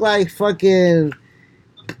looked like fucking. Who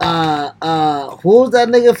was that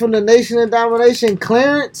nigga from the Nation of Domination?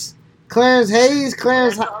 Clarence Hayes?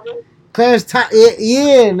 Clarence,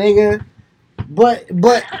 yeah, nigga.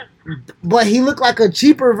 But he looked like a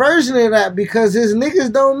cheaper version of that because his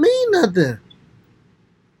niggas don't mean nothing.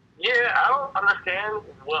 Yeah, I don't understand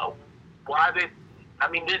why they. I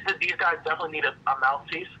mean, these guys definitely need a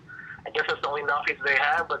mouthpiece. I guess that's the only mouthpiece they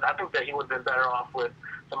have, but I think that he would have been better off with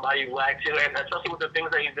somebody who liked to, and especially with the things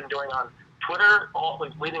that he's been doing on Twitter,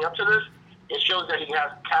 leading up to this, it shows that he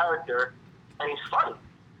has character and he's funny.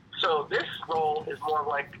 So this role is more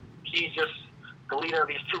like he's just the leader of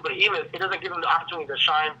these two, but it doesn't give him the opportunity to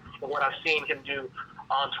shine in what I've seen him do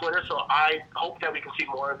on Twitter. So I hope that we can see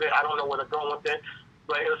more of it. I don't know where they're going with it,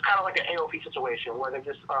 but it was kind of like an AOP situation where they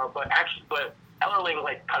just, but Ellerling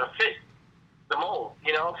kind of fit the mold,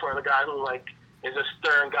 for the guy who is a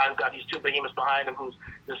stern guy who's got these two behemoths behind him, who's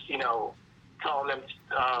just telling them,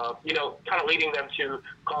 kind of leading them to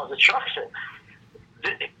cause destruction.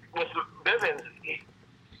 With Bivens,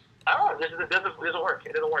 I don't know, it doesn't work.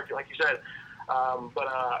 It doesn't work, like you said. Nice.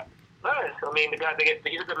 I mean,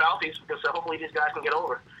 he's a good mouthpiece because hopefully these guys can get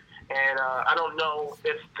over. And I don't know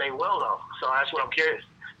if they will, though. So that's what I'm curious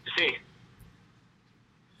to see.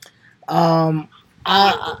 Go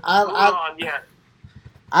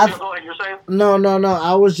ahead, you're saying? No.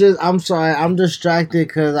 I'm sorry. I'm distracted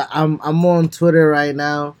because I'm on Twitter right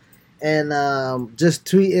now, and just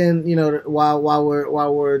tweeting.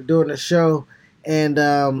 While we're doing the show, and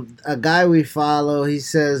a guy we follow, he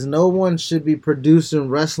says no one should be producing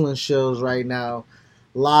wrestling shows right now,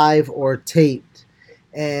 live or taped.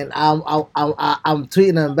 And I'm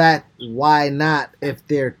tweeting him back. Why not? If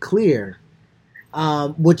they're clear.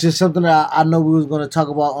 Which is something that I know we was going to talk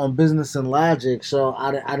about on Business and Logic, so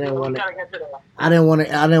I didn't want to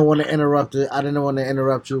interrupt it. I didn't want to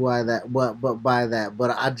interrupt you by that,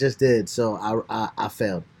 but I just did, so I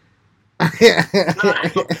failed.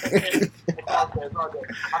 It's all good.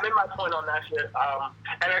 I made my point on that shit.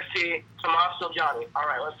 NXT, Tommaso, Johnny. All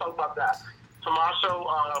right, let's talk about that. Tommaso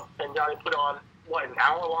and Johnny put on an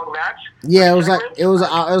hour-long match. Yeah, it was like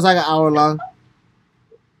an hour long.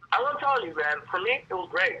 I want to tell you, man, for me, it was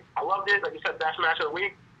great. I loved it. Like you said, best match of the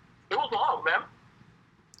week. It was long, man.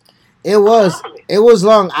 It was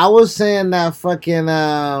long. I was saying that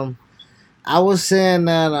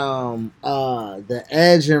the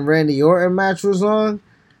Edge and Randy Orton match was long,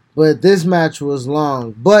 but this match was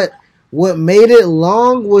long. But What made it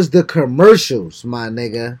long was the commercials, my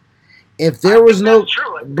nigga. If there was no,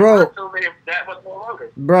 bro,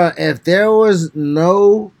 if there was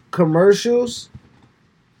no commercials,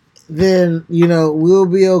 then we'll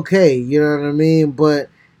be okay. You know what I mean? But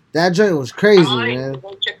that joint was crazy, man.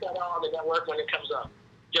 Go check that out on the network when it comes up,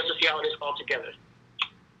 just to see how it is all together.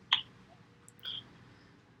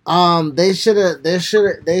 They should have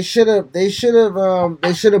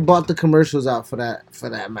bought the commercials out for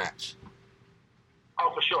that match.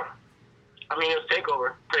 Oh, for sure. I mean, it was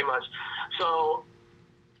TakeOver, pretty much. So,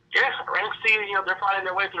 yeah, NXT, they're finding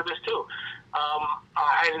their way through this too.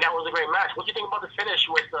 And that was a great match. What do you think about the finish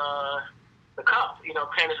with the cup?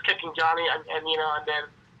 Candice kicking Johnny, and then,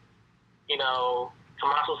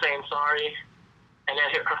 Tommaso saying sorry. And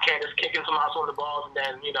then Candice kicking Tommaso in the balls, and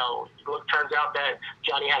then, it turns out that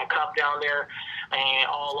Johnny had a cup down there, and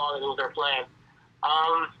all along it was their plan.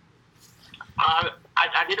 I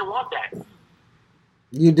didn't want that.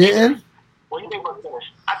 You didn't? What do you think about the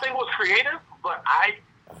finish? I think it was creative, but I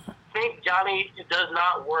think Johnny does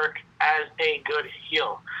not work as a good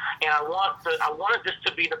heel. And I wanted this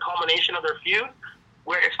to be the culmination of their feud,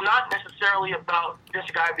 where it's not necessarily about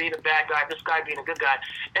this guy being a bad guy, this guy being a good guy,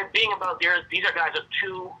 and being about these are guys of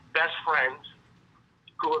two best friends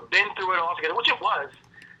who have been through it all together, which it was,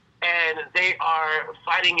 and they are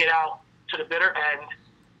fighting it out to the bitter end,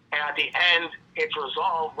 and at the end, it's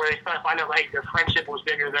resolved where they find out like their friendship was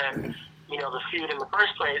bigger than the feud in the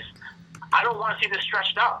first place. I don't want to see this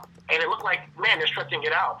stretched out, and it looked like, man, they're stretching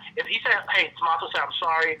it out. If he said, hey, Tommaso said, I'm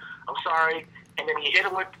sorry, and then he hit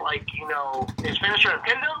him with, his finisher and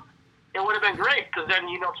pinned him, it would have been great, because then,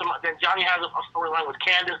 then Johnny has a storyline with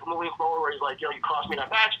Candice moving forward where he's like, yo, you cost me that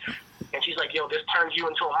match, and she's like, yo, this turns you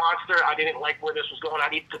into a monster, I didn't like where this was going, I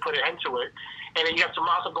need to put an end to it. And then you have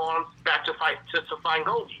Tommaso going back to fight to find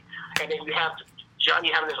Goldie, and then you have Johnny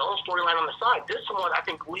having his own storyline on the side. This one, I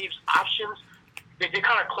think, leaves options. They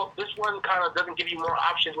kind of this one kind of doesn't give you more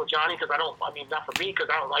options with Johnny because not for me,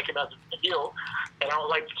 because I don't like him as a heel, and I don't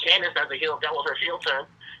like Candice as a heel. That was her heel turn.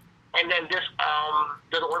 And then this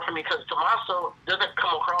doesn't work for me because Tommaso doesn't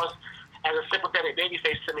come across as a sympathetic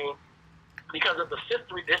babyface to me because of the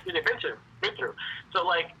history they've been through. So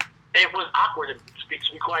it was awkward to be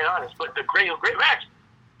quite honest. But the great match.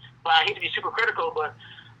 But I hate to be super critical, but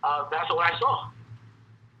that's what I saw.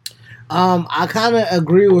 I kind of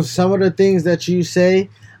agree with some of the things that you say.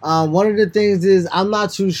 One of the things is I'm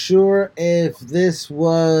not too sure if this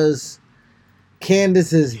was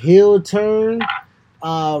Candice's heel turn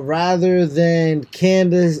rather than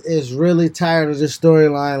Candice is really tired of the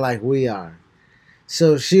storyline like we are.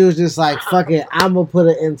 So she was just like, fuck it, I'm going to put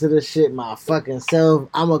it into this shit my fucking self.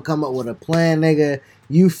 I'm going to come up with a plan, nigga.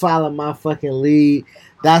 You follow my fucking lead.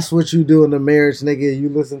 That's what you do in the marriage, nigga. You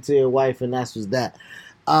listen to your wife and that's what's that.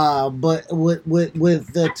 But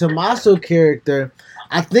with the Tommaso character,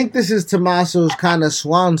 I think this is Tommaso's kind of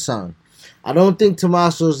swan song. I don't think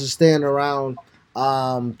Tommaso's staying around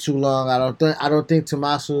too long. I don't think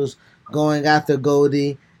Tommaso's going after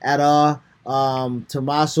Goldie at all.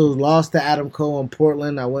 Tommaso lost to Adam Cole in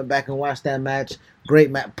Portland. I went back and watched that match. Great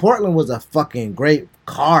match. Portland was a fucking great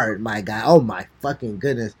card, my guy. Oh my fucking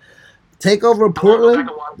goodness. TakeOver Portland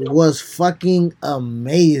was fucking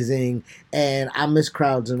amazing, and I miss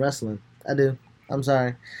crowds in wrestling. I do. I'm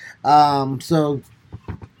sorry. So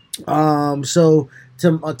Tommaso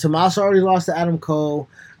already lost to Adam Cole.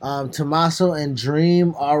 Tommaso and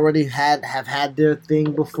Dream already have had their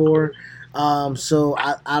thing before. So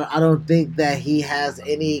I don't think that he has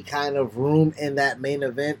any kind of room in that main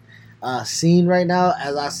event scene right now,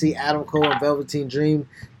 as I see Adam Cole and Velveteen Dream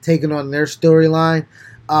taking on their storyline.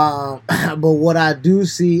 But what I do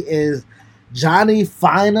see is Johnny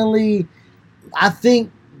finally, I think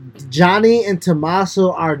Johnny and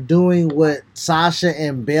Tommaso are doing what Sasha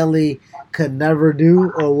and Bayley could never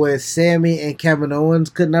do, or what Sammy and Kevin Owens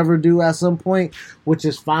could never do at some point, which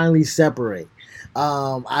is finally separate.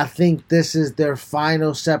 I think this is their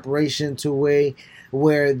final separation to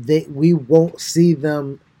where we won't see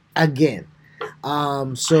them again.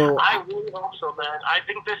 So I really hope so, man. I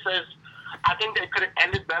think they could have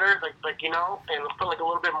ended better, and put a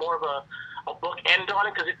little bit more of a book end on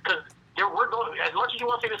it, because we're going, as much as you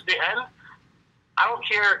want to say this is the end, I don't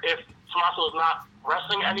care if Tommaso is not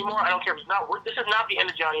wrestling anymore. I don't care if it's not. This is not the end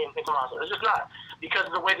of Johnny and Tommaso. It's just not, because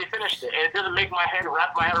of the way they finished it, and it doesn't make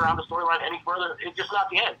wrap my head around the storyline any further. It's just not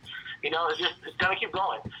the end. It's gonna keep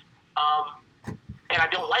going, and I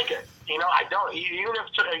don't like it. I don't. Even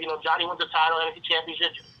if Johnny wins the title, NXT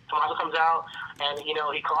Championship, Tommaso comes out and he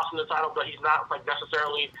costs him the title, but he's not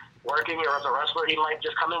necessarily working or as a wrestler. He might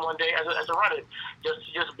just come in one day as a run-in,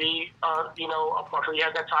 just be a part. He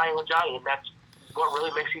has that tie-in with Johnny, and that's what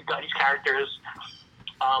really makes these characters'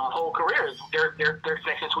 whole careers. Their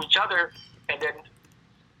connection to each other, and then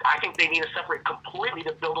I think they need to separate completely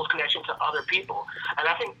to build those connections to other people. And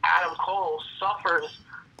I think Adam Cole suffers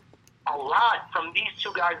a lot from these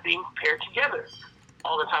two guys being paired together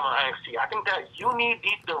all the time on NXT. I think that you need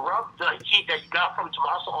the heat that you got from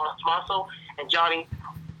Tommaso and Johnny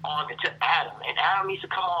on to Adam. And Adam needs to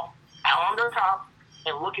come off on the top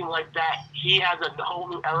and looking like that. He has a whole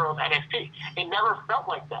new era of NXT. It never felt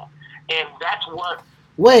like that. And that's what...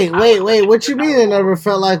 Wait. What you mean it never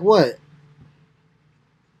felt like what?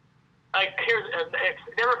 Like, it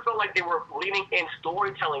never felt like they were leaning in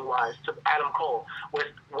storytelling-wise to Adam Cole when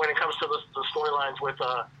it comes to the storylines with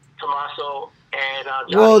Tommaso and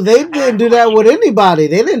Johnny. Well, they didn't do that with anybody.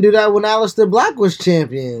 They didn't do that when Aleister Black was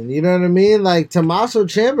champion. You know what I mean? Like, Tommaso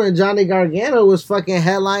Ciampa and Johnny Gargano was fucking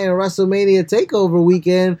headlining WrestleMania TakeOver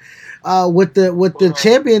weekend with the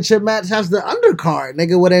championship match has the undercard,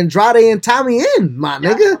 nigga, with Andrade and Tommy in, my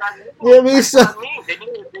nigga. You know what I mean? So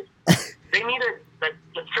they needed like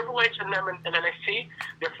the Triple H and them in NXT.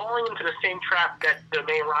 They're falling into the same trap that the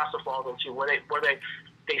main roster falls into, where they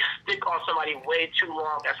stick on somebody way too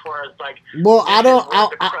long as far as like. Well,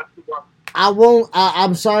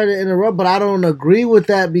 I'm sorry to interrupt, but I don't agree with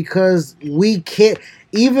that because we can't.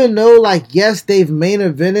 Even though, like, yes, they've main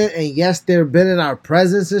evented and yes, they've been in our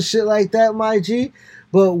presence and shit like that, my G.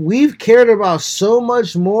 But we've cared about so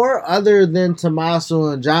much more other than Tommaso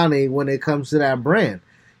and Johnny when it comes to that brand.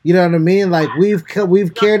 You know what I mean? Like, we've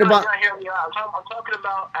cared about. I'm talking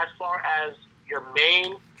about as far as your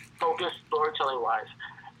main focus storytelling wise.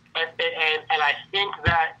 And I think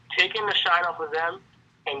that taking the shine off of them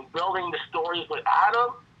and building the stories with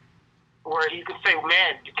Adam, where you can say,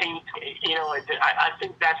 man, I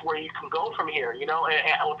think that's where you can go from here. You know,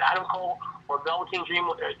 and with Adam Cole or Velveteen Dream,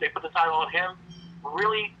 they put the title on him.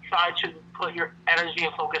 Really try to put your energy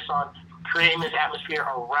and focus on creating this atmosphere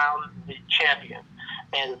around the champion.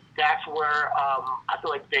 And that's where I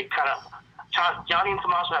feel like they kind of, Johnny and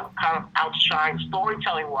Tommaso have kind of outshined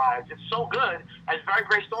storytelling-wise. It's so good. It's a very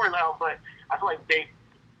great storyline, but I feel like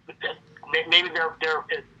maybe they're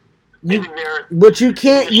but you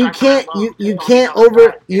can't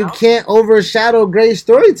overshadow great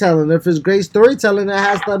storytelling. If it's great storytelling, it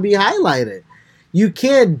has to be highlighted. You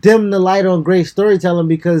can't dim the light on great storytelling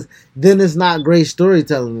because then it's not great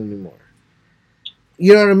storytelling anymore.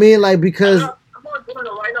 You know what I mean? Like, because I'm not putting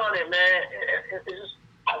the light on it, man. It's just,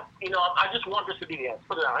 I just want this to be the end.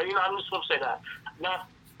 Put it out. I'm just going to say that. Not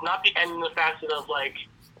the end in the facet of like,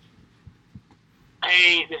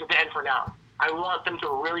 hey, this is the end for now. I want them to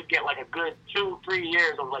really get like a good 2-3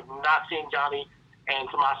 years of like not seeing Johnny and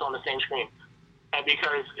Tommaso on the same screen, and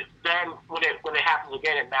because then when it happens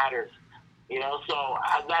again, it matters. So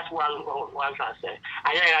that's what I'm trying to say.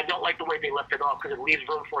 I don't like the way they left it off because it leaves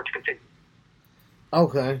room for it to continue.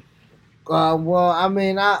 Okay. Well, I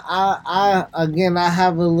mean, I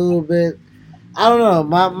have a little bit. I don't know.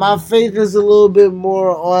 My faith is a little bit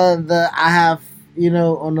more on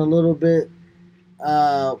on a little bit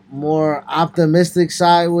more optimistic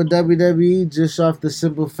side with WWE, just off the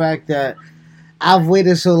simple fact that I've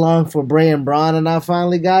waited so long for Bray and Braun and I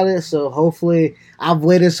finally got it. So hopefully I've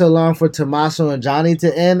waited so long for Tommaso and Johnny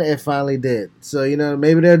to end. It finally did. So,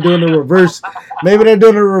 maybe they're doing the reverse. Maybe they're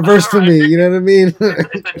doing the reverse for me. You know what I mean? All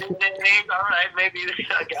right. Maybe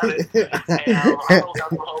I got it. And I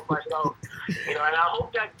hope myself. And I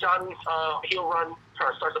hope that Johnny's heel run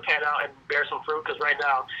starts to pan out and bear some fruit, because right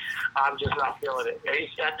now I'm just not feeling it.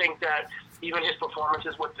 I think that even his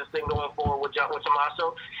performances with this thing going forward with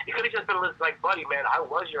Tommaso, it could have just been like, buddy, man, I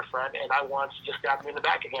was your friend, and I want you to stab me in the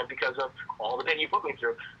back again because of all the things you put me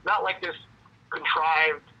through. Not like this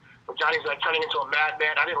contrived, Johnny's like turning into a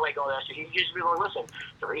madman. I didn't like all that shit. He used to be like, listen,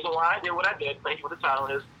 the reason why I did what I did, thank you for the title,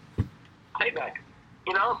 is payback.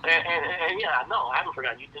 And yeah, no, I haven't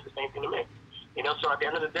forgotten. You did the same thing to me. So at the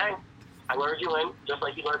end of the day, I lured you in, just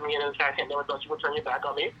like you lured me in the fact I never thought you would turn your back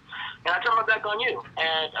on me. And I turned my back on you.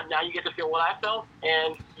 And now you get to feel what I felt,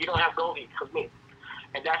 and you don't have Goldie with me.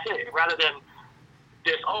 And that's it. Rather than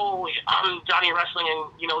this, I'm Johnny Wrestling,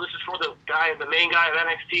 and, this is for the main guy of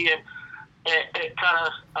NXT. And it kind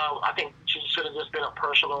of, I think it should have just been a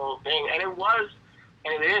personal thing. And it was,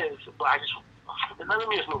 and it is, but let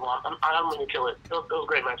me just move on. I'm going to kill it. It was a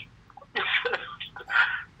great match.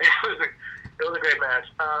 It was a great match.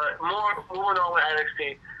 Moving on with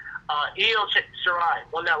NXT. Io Shirai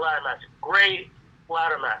won that ladder match. Great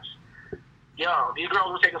ladder match. Yo, these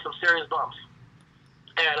girls were taking some serious bumps.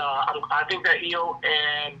 And I think that Io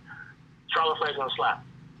and Charlotte Flair's going to slap.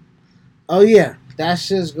 Oh yeah, that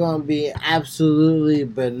shit's gonna be absolutely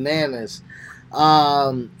bananas.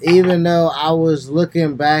 Even though I was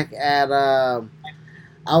looking back at again,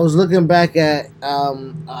 I was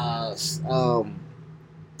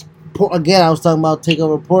talking about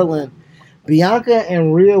Takeover Portland. Bianca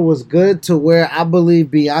and Rhea was good to where I believe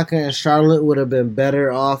Bianca and Charlotte would have been better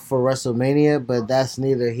off for WrestleMania, but that's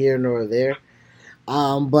neither here nor there.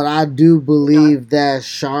 But I do believe that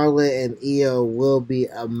Charlotte and Io will be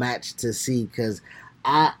a match to see because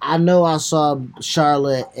I know I saw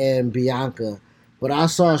Charlotte and Bianca, but I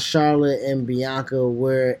saw Charlotte and Bianca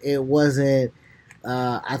where it wasn't.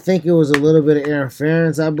 I think it was a little bit of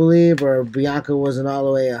interference, I believe, or Bianca wasn't all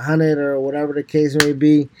the way 100 or whatever the case may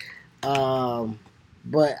be.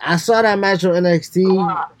 But I saw that match on NXT.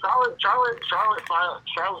 Charlotte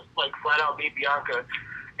like flat out beat Bianca,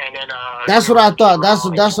 and then that's what I thought. That's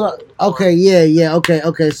what. Okay, yeah.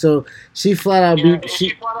 Okay. So she flat out beat. She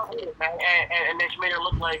flat out beat it, man, and then she made her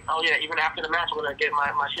look like, oh yeah, even after the match, I'm gonna get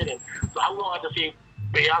my shit in. So I wanted to see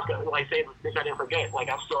Bianca like say, "Bitch, I didn't forget. Like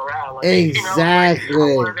I'm still around." Like,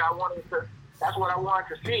 exactly. That's what I wanted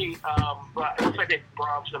to see. But it looks like they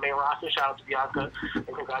brought up to the main roster. Shout out to Bianca and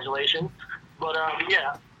congratulations. But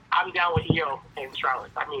yeah, I'm down with Io and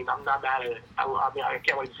Charlotte. I mean, I'm not mad at it. I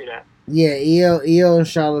can't wait to see that. Yeah, Io and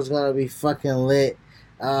Charlotte's gonna be fucking lit.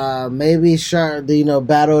 Maybe battle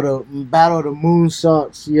the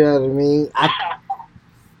moonsaults. You know what I mean?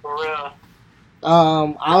 For real.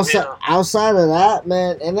 Outside of that,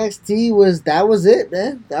 man, NXT was it,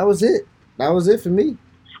 man. That was it for me.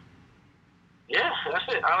 Yeah, that's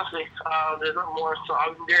it. Honestly, there's nothing more. So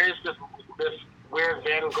there is this weird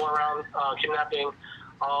van going around kidnapping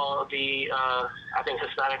all the I think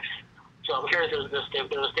Hispanics. So I'm curious. There's a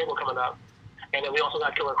stable coming up, and then we also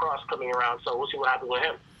got Killer Cross coming around. So we'll see what happens with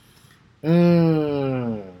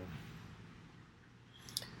him.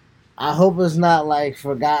 I hope it's not like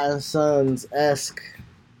Forgotten Sons-esque.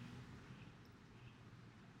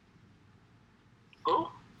 Who?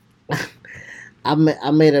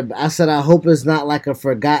 I said I hope it's not like a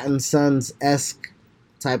Forgotten Sons-esque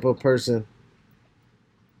type of person.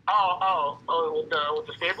 With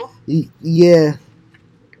the stable? Yeah.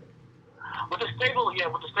 With the stable,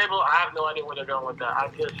 I have no idea where they're going with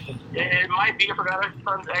that. It might be a Forgotten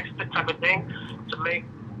Sons-esque type of thing to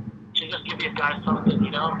just give these guys something, you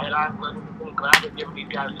know. And I'm glad they're giving these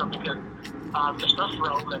guys something because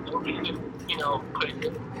testosterone that nobody can, put it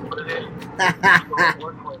in.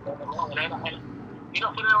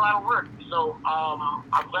 Put in a lot of work. So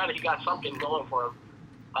I'm glad that he got something going for him.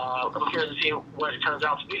 I'm curious to see what it turns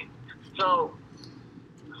out to be. So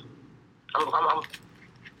I'm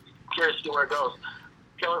curious to see where it goes.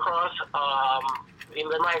 Killer Cross, they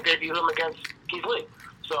might debut him against Keith Lee.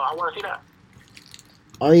 So I want to see that.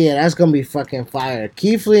 Oh yeah, that's gonna be fucking fire.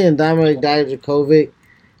 Keith Lee and Dominic Dijakovic,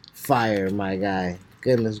 fire, my guy.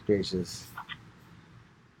 Goodness gracious.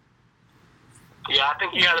 Yeah, I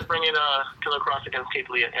think you got to bring in Killer Cross against Keith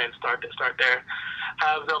Lee and start there.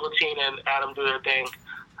 Have Velveteen and Adam do their thing.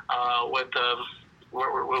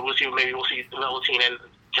 We'll see Velveteen and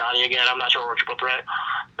Johnny again. I'm not sure what triple threat.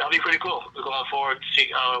 That'll be pretty cool. We're going forward to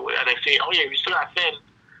see with NXT. Oh yeah, we still got Finn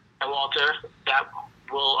and Walter. That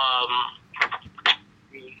will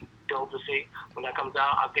be dope to see when that comes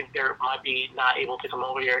out. I think they might be not able to come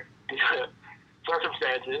over here due to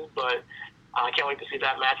circumstances, but I can't wait to see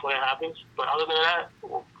that match when it happens. But other than that,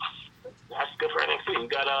 that's good for NXT. You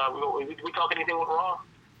got we talk anything with Raw?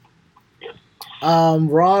 Yes.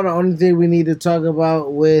 Raw, the only thing we need to talk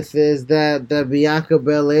about with is that the Bianca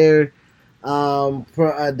Belair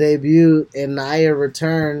debut and Nia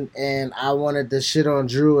returned, and I wanted to shit on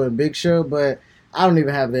Drew and Big Show, but I don't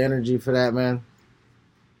even have the energy for that, man.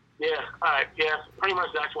 Yeah, alright, yeah, pretty much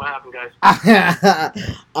that's what happened, guys.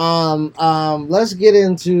 Let's get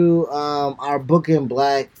into our book in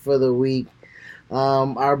black for the week.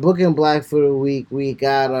 Our book in black for the week, we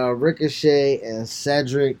got Ricochet and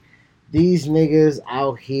Cedric. These niggas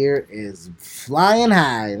out here is flying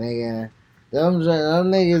high, nigga. Them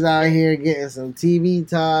niggas out here getting some TV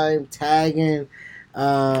time, tagging.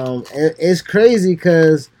 It's crazy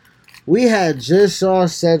because we had just saw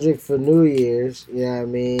Cedric for New Year's, you know what I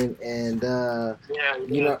mean? And,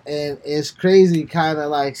 you know, and it's crazy kind of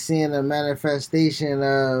like seeing a manifestation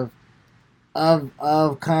of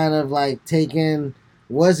kind of like taking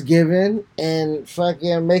what's given and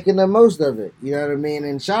fucking making the most of it, you know what I mean?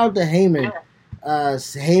 And shout out to Heyman,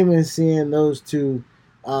 Heyman seeing those two,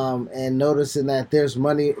 and noticing that there's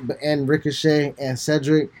money and Ricochet and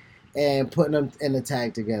Cedric and putting them in the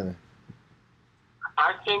tag together.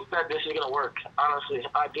 I think that this is going to work, honestly.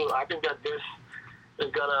 I do. I think that this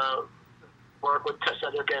is going to work with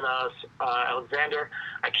Cedric and Alexander.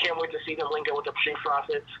 I can't wait to see them link up with the Street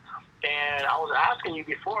Profits. And I was asking you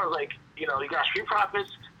before, like, you know, you got Street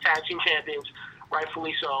Profits, tag team champions,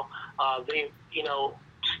 rightfully so. They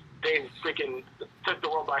freaking took the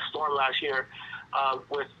world by storm last year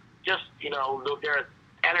with just, you know, their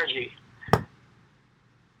energy.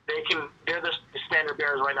 They're the standard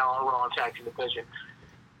bearers right now on Raw and tag team division.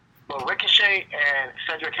 But Ricochet and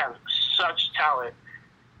Cedric have such talent.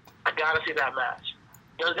 I gotta see that match.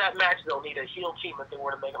 Does that match though need a heel team if they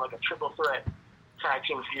were to make it like a triple threat tag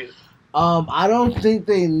team feud? I don't think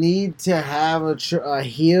they need to have a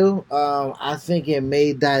heel. I think it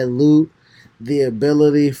may dilute the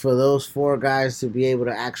ability for those four guys to be able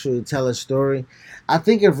to actually tell a story. I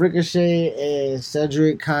think if Ricochet and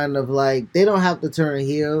Cedric kind of like, they don't have to turn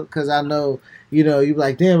heel, because I know, you know, you're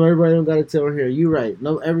like, damn, everybody don't got to turn heel. You're right.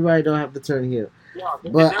 No, everybody don't have to turn heel.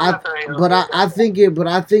 But I think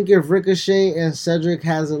if Ricochet and Cedric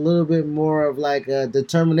has a little bit more of like a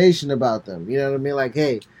determination about them, you know what I mean? Like,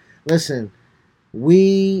 hey, listen,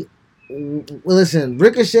 Ricochet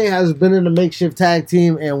has been in a makeshift tag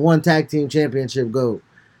team and won tag team championship gold.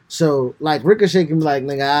 So, like, Ricochet can be like,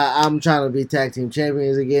 nigga, I'm trying to be tag team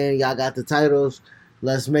champions again. Y'all got the titles.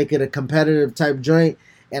 Let's make it a competitive type joint.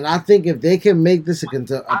 And I think if they can make this I think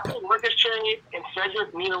Ricochet and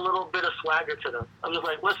Cedric need a little bit of swagger to them. I'm just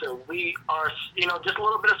like, listen, we are, you know, just a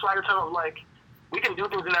little bit of swagger to them. Like, we can do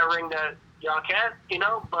things in that ring that y'all can't, you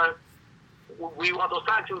know, but we want those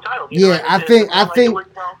tag team titles. You know, I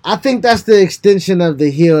think that's the extension of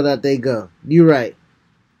the heel that they go. You're right.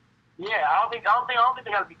 Yeah, I don't think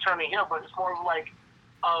they got to be turning heel, but it's more of like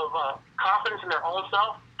confidence in their own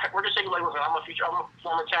self. Ricochet like, listen, I'm a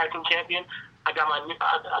former tag team champion. I got my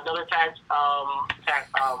another tag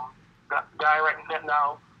guy right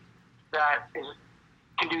now that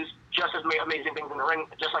can do just as amazing things in the ring,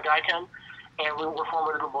 just like I can. And we're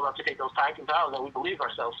formidable enough to take those tag team titles, and we believe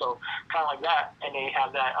ourselves. So kind of like that, and they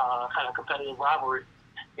have that kind of competitive rivalry.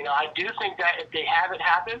 You know, I do think that if they have it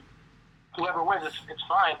happen, whoever wins, it's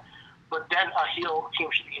fine. But then a heel team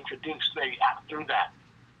should be introduced maybe through that.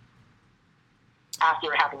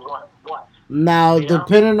 After it happens once. Now,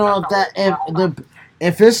 depending on that,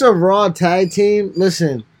 if it's a Raw tag team,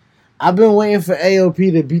 listen, I've been waiting for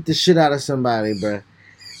AOP to beat the shit out of somebody, bruh.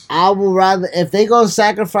 I would rather, if they gonna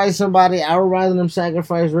sacrifice somebody, I would rather them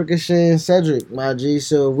sacrifice Ricochet and Cedric, my G.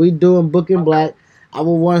 So if we doing Booking Black, I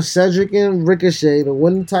would want Cedric and Ricochet to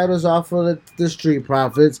win the titles off of the Street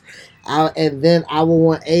Profits, and then I would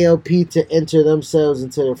want AOP to enter themselves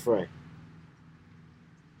into the fray.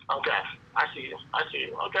 Okay, I see you.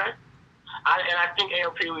 Okay, I think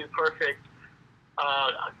AOP would be perfect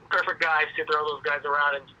guys to throw those guys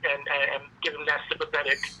around and give them that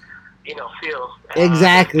sympathetic, you know, feel.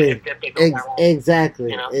 Exactly. You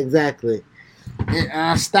know? Exactly.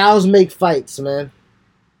 Styles make fights, man.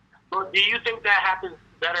 So do you think that happens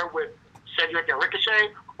better with Cedric and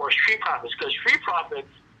Ricochet or Street Profits? Because Street Profits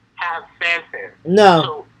have fanfare. No.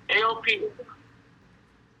 So AOP.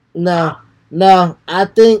 No. I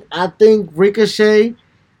think Ricochet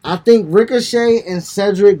and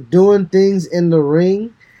Cedric doing things in the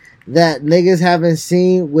ring that niggas haven't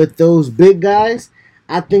seen with those big guys.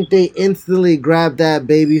 I think they instantly grab that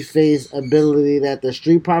babyface ability that the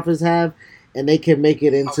Street Profits have, and they can make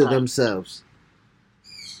it into themselves.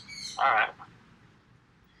 All right.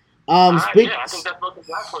 I think that's Booking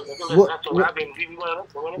Black for you.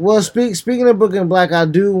 Speaking of Booking Black, I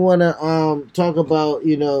do want to talk about,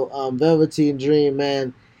 you know, Velveteen Dream,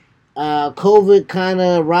 man. COVID kind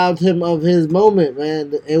of robbed him of his moment,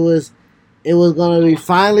 man. It was gonna be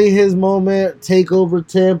finally his moment. Take over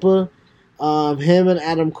Tampa. Him and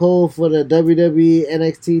Adam Cole for the WWE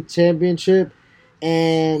NXT Championship,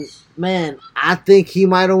 and man, I think he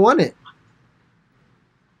might have won it.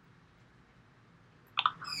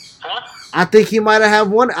 I think he might have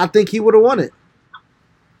won it. I think he would have won it.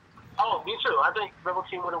 Oh, me too. I think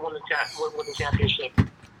Velveteen would have won the championship.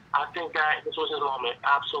 I think that this was his moment.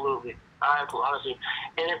 Absolutely. Honestly.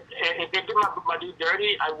 And if they did my dude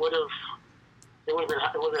dirty, I would have. It would have been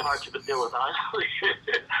hard to deal with, honestly,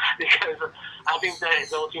 because I think that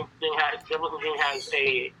Velveteen has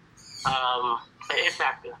a it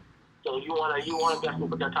factor. So you want to definitely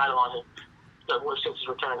put that title on him. Since his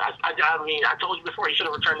return, I mean, I told you before, he should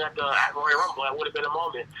have returned that at Royal Rumble. That would have been a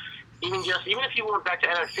moment. Even if he went back to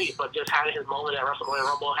NXT, but just having his moment at Royal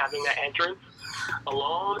Rumble, having that entrance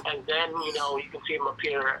alone, and then you can see him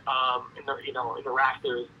appear in the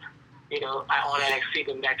rafters, on NXT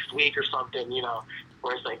the next week or something,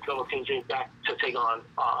 where it's like Velveteen Dream back to take on,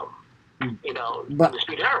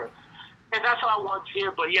 Undisputed Era. And that's how I want to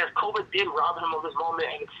hear. But yes, COVID did rob him of his moment,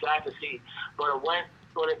 and it's sad to see. But when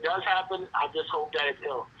it does happen, I just hope that it's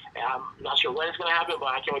ill. And I'm not sure when it's going to happen, but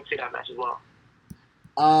I can't wait to see that match as well.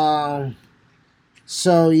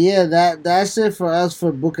 So yeah, that's it for us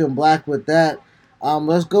for Booking Black with that.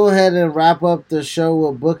 Let's go ahead and wrap up the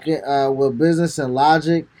show with Business and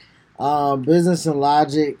Logic. Business and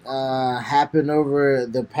Logic happened over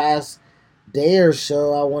the past day or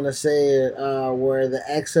so, I want to say, where the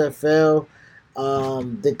XFL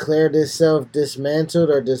declared itself dismantled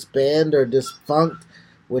or disbanded or defunct,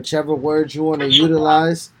 whichever word you want to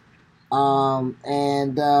utilize.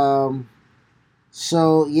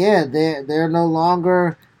 So yeah, they're no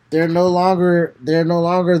longer there.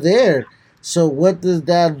 So what does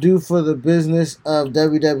that do for the business of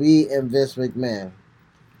WWE and Vince McMahon?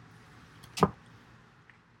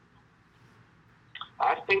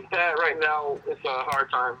 I think that right now it's a hard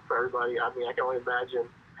time for everybody. I mean, I can only imagine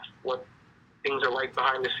what things are like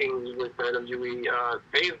behind the scenes with WWE.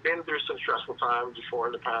 They've been through some stressful times before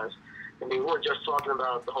in the past. I mean, we were just talking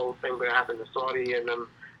about the whole thing that happened in Saudi and them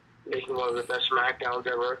making one of the best Smackdowns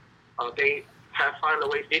ever. They find a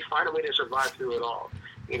way to survive through it all,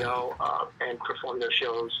 and perform their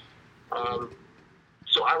shows.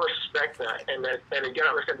 So I respect that, and again, I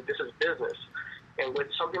understand that this is business. And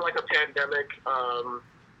with something like a pandemic,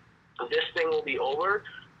 this thing will be over.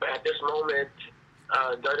 But at this moment,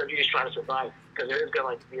 WWE is trying to survive because it is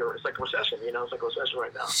going to it's like a recession. It's like a recession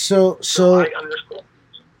right now. So I understand.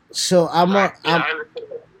 So I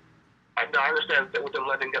understand that with them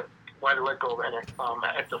why they let go of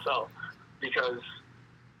XFL, because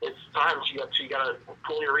it's time. You got to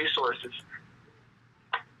pull your resources.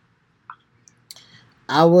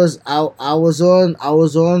 I was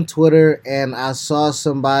on Twitter and I saw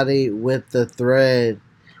somebody with the thread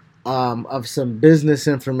of some business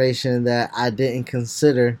information that I didn't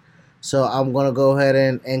consider, so I'm gonna go ahead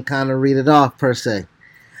and kind of read it off per se.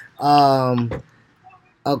 The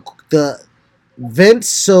Vince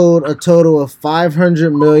sold a total of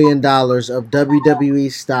 $500 million of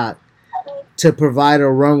WWE stock to provide a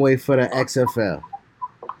runway for the XFL.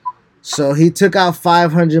 So he took out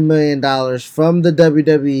 $500 million from the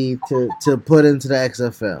WWE to put into the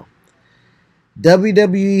XFL.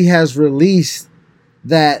 WWE has released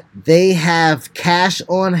that they have cash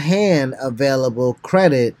on hand available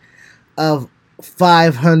credit of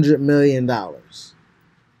 $500 million.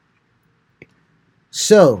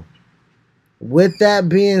 So, with that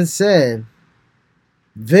being said,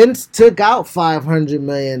 Vince took out $500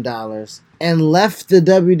 million and left the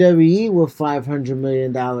WWE with $500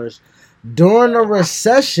 million during a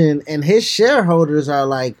recession, and his shareholders are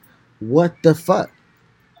like, what the fuck?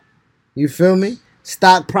 You feel me?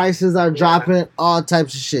 Stock prices are dropping, all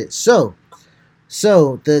types of shit. So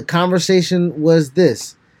the conversation was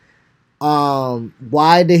this.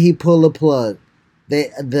 Why did he pull the plug?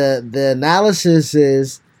 The analysis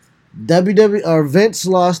is Vince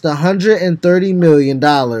lost $130 million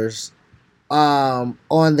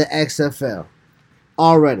on the XFL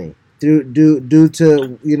already. Due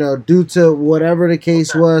to whatever the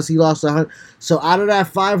case was, he lost $100. So out of that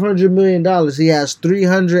 $500 million, he has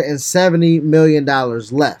 $370 million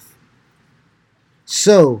left.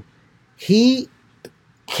 So he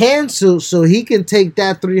canceled, so he can take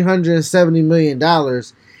that $370 million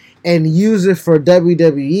and use it for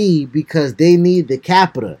WWE because they need the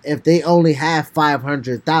capital. If they only have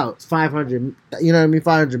 500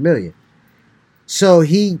 million. So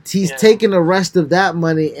he's taking the rest of that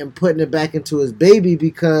money and putting it back into his baby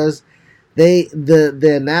because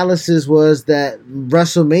the analysis was that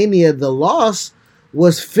WrestleMania, the loss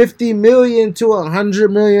was $50 million to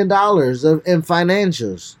 $100 million in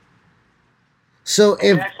financials. So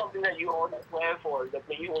if that's something that you always plan for, that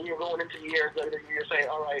when you're going into years, you're saying,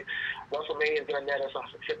 all right, WrestleMania is going to net us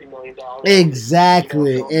 $50 million.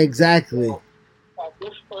 Exactly. So at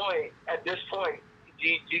this point,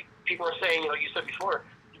 people are saying, you said before,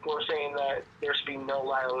 people are saying that there should be no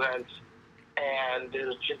live events and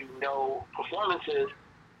there should be no performances.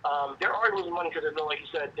 There are losing money because there's no, like you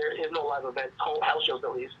said, there is no live events, house shows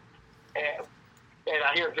at least. And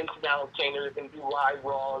I hear Vince now saying they're going to do live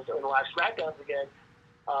Raws and live Smackdowns again,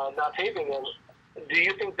 not taping them. Do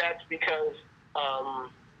you think that's because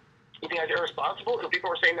you think that's irresponsible? Because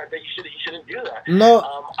people are saying that you shouldn't do that. No.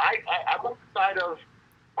 I'm on the side of,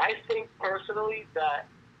 I think personally that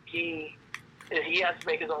he has to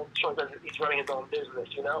make his own choices. He's running his own business,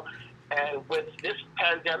 And with this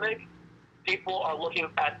pandemic, people are looking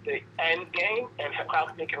at the end game and how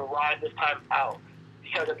they can ride this time out.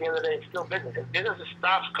 Because at the end of the day, it's still business. If business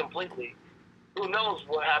stops completely, who knows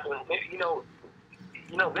what happens? Maybe,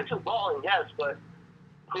 Vince is balling, yes, but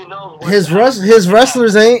who knows? His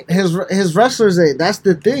wrestlers ain't. His wrestlers ain't. That's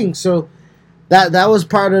the thing. So that was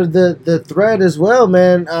part of the thread as well,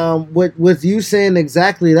 man. With you saying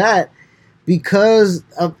exactly that, because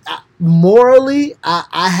of, morally,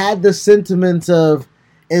 I had the sentiments of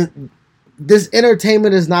this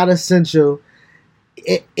entertainment is not essential.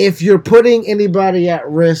 If you're putting anybody at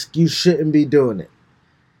risk, you shouldn't be doing it.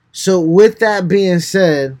 So with that being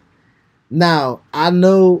said, now I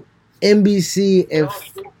know NBC and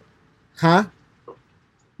huh?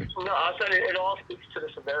 No, I said it all speaks to the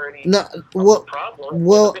severity no, of the problem.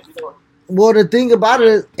 Well, the thing about it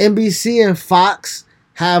is NBC and Fox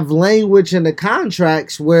have language in the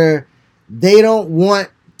contracts where they don't want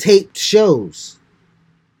taped shows.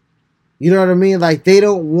 You know what I mean? Like, they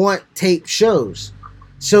don't want taped shows.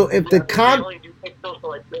 So if the they only do take those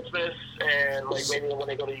for like Christmas and like maybe when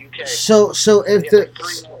they go to UK. So if the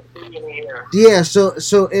three in a year. Yeah, so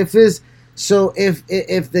if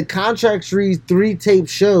the contracts read 3 tape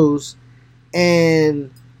shows,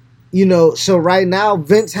 and you know, so right now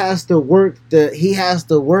Vince has to work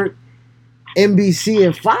NBC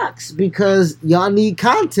and Fox because y'all need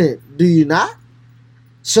content, do you not?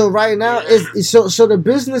 So right now is so the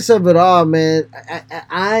business of it all, man.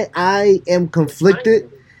 I am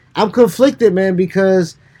conflicted. I'm conflicted, man,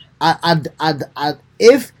 because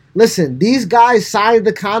listen, these guys signed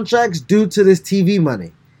the contracts due to this TV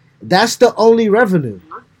money. That's the only revenue.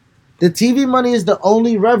 The TV money is the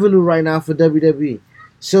only revenue right now for WWE.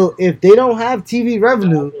 So if they don't have TV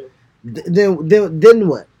revenue, then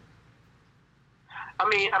what? I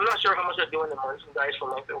mean, I'm not sure how much they're doing the merchandise from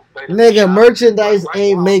like the nigga, merchandise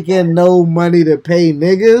ain't making no money to pay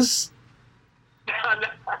niggas.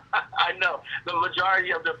 I know. The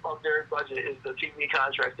majority of their budget is the TV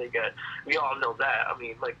contracts they get. We all know that. I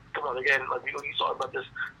mean, like, come on, again, like we saw about this,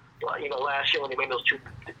 last year when they made those 2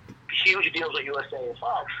 huge deals with USA and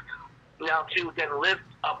Fox. Now, to then lift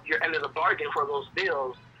up your end of the bargain for those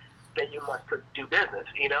deals, then you must do business,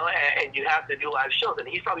 and you have to do live shows. And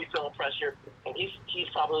he's probably feeling pressure, and he's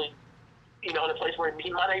probably, in a place where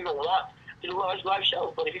he might not even want to do live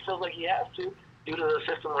shows. But if he feels like he has to, due to the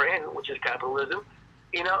system we're in, which is capitalism,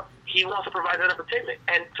 he wants to provide that entertainment.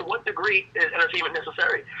 And to what degree is entertainment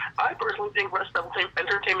necessary? I personally think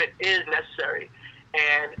entertainment is necessary.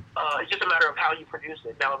 And it's just a matter of how you produce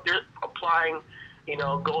it. Now, if they're applying,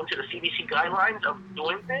 going to the CDC guidelines of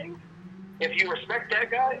doing things, if you respect that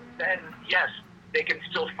guy, then yes, they can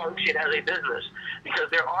still function as a business. Because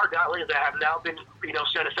there are guidelines that have now been,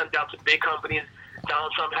 sent out to big companies.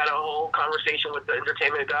 Donald Trump had a whole conversation with the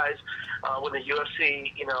entertainment guys, with the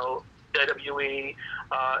UFC, WWE,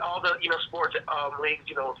 all the, sports leagues,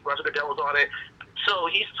 Roger Goodell was on it. So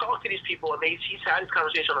he's talked to these people, and he's had this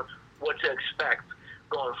conversation on what to expect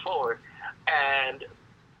going forward, and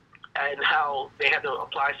how they had to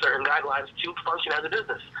apply certain guidelines to function as a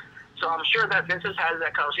business. So I'm sure that Vince has had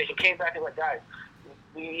that conversation, came back and like, guys,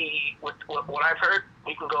 with what I've heard,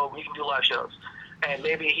 we can do live shows. And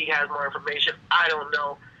maybe he has more information. I don't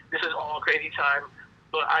know. This is all crazy time,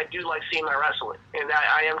 but I do like seeing my wrestling. And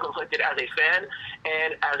I am conflicted as a fan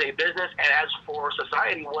and as a business and as for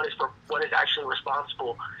society, what is actually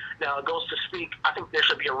responsible. Now, it goes to speak, I think there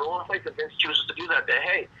should be a rule in place if Vince chooses to do that,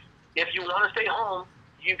 hey, if you want to stay home,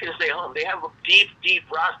 you can stay home. They have a deep, deep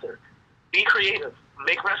roster. Be creative.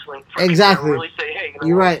 Make wrestling. For exactly. Really say, hey,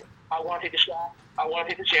 you're right. I want to take a shot. I want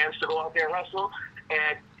to take the chance to go out there and wrestle.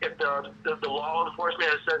 And if the law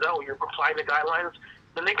enforcement says, oh, you're complying to guidelines,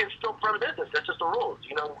 then they can still run business. That's just the rules,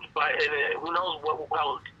 But who knows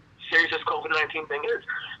how serious this COVID-19 thing is.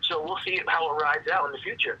 So we'll see how it rides out in the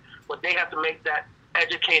future. But they have to make that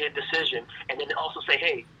educated decision, and then also say,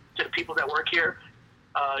 hey, to the people that work here,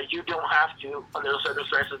 you don't have to, under those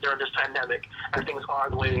circumstances during this pandemic, and things are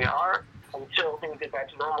the way they are. Until things get back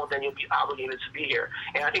to normal, then you'll be obligated to be here.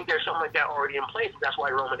 And I think there's something like that already in place. That's why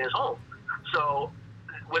Roman is home. So,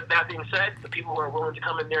 with that being said, the people who are willing to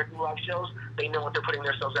come in there and do live shows, they know what they're putting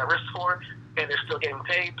themselves at risk for, and they're still getting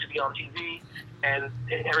paid to be on TV, and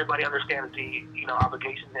everybody understands the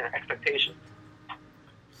obligations and expectations.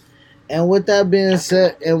 And with that being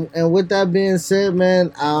said,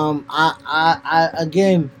 man, I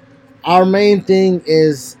again, our main thing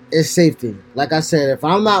is safety. Like I said, if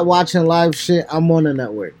I'm not watching live shit, I'm on the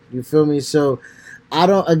network. You feel me? So I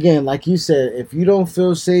don't, again, like you said, if you don't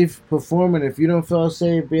feel safe performing, if you don't feel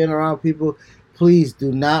safe being around people, please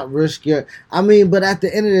do not risk but at the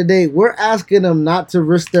end of the day, we're asking them not to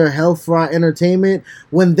risk their health for our entertainment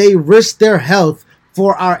when they risk their health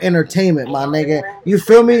for our entertainment, my nigga. You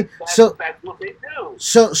feel me? That's what they do.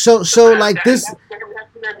 So like this. That's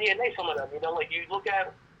their DNA, some of them. Like you look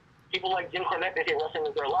at people like Jim Cornette, they say wrestling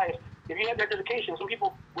is their life. If you had that dedication, some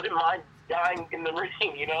people wouldn't mind dying in the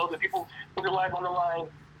ring, you know? The people put their life on the line,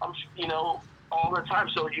 you know, all the time.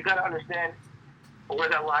 So you got to understand where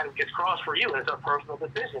that line gets crossed for you. And it's a personal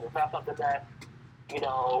decision. It's not something that, you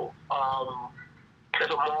know,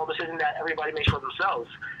 it's a moral decision that everybody makes for themselves.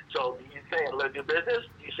 So do you say I'm going to do business?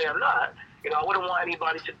 Do you say I'm not? You know, I wouldn't want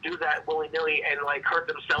anybody to do that willy-nilly and, like, hurt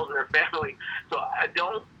themselves and their family. So I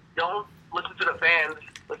don't listen to the fans.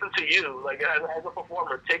 Listen to you. Like, as a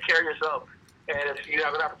performer, take care of yourself. And if you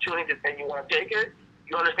have an opportunity and you want to take it,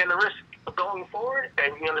 you understand the risk of going forward,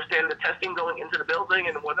 and you understand the testing going into the building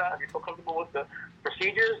and whatnot. If you feel comfortable with the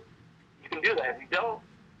procedures, you can do that. If you don't,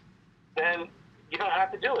 then you don't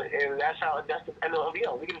have to do it. And that's the end of the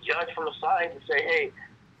deal. We can judge from the side and say, hey,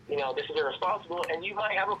 you know, this is irresponsible, and you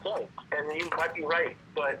might have a point, and you might be right.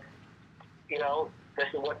 But, you know, this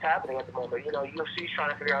is what's happening at the moment. You know, UFC's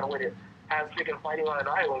trying to figure out a way to have chicken fighting on an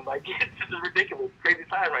island. Like, this is ridiculous. Crazy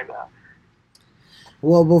time right now.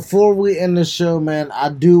 Well, before we end the show, man, I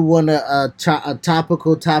do want a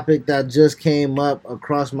topical topic that just came up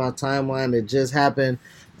across my timeline. It just happened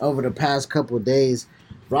over the past couple of days.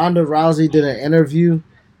 Ronda Rousey did an interview,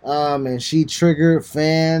 and she triggered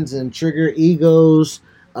fans and triggered egos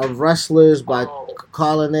of wrestlers by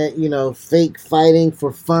calling it, you know, fake fighting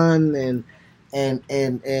for fun and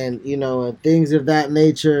you know, and things of that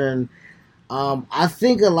nature. And I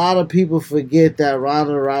think a lot of people forget that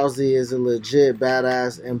Ronda Rousey is a legit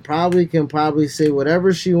badass and can say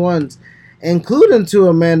whatever she wants, including to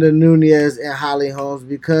Amanda Nunes and Holly Holmes,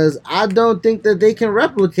 because I don't think that they can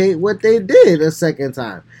replicate what they did a second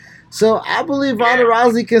time. So I believe Ronda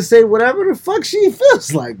Rousey can say whatever the fuck she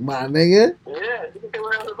feels like, my nigga. Yeah, she can say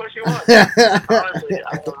whatever the fuck she wants. Honestly,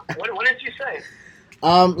 what did she say?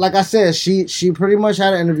 Like I said, she pretty much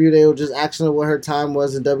had an interview. They were just asking her what her time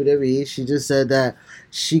was in WWE. She just said that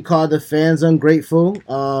she called the fans ungrateful.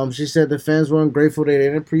 She said the fans were ungrateful. They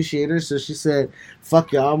didn't appreciate her. So she said,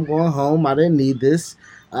 fuck y'all, I'm going home. I didn't need this.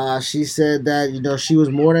 She said that, you know, she was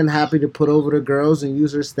more than happy to put over the girls and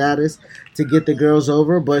use her status to get the girls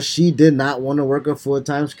over, but she did not want to work a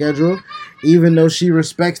full-time schedule. Even though she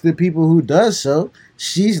respects the people who does so,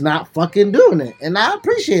 she's not fucking doing it. And I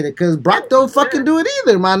appreciate it, because Brock don't fucking do it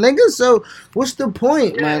either, my nigga. So what's the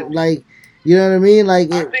point, man? Like, you know what I mean?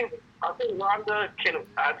 Like, I think Rhonda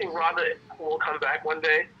will come back one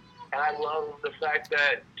day. And I love the fact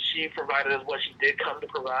that she provided us what she did come to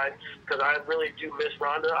provide, because I really do miss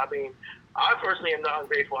Rhonda. I mean, I personally am not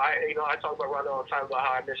ungrateful. I talk about Rhonda all the time about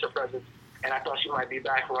how I miss her presence, and I thought she might be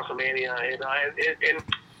back for WrestleMania.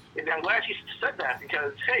 And I'm glad she said that,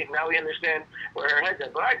 because, hey, now we understand where her head's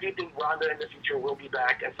at. But I do think Rhonda in the future will be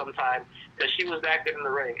back at some time, because she was that good in the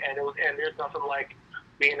ring, and there's nothing like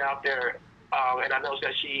being out there. And I know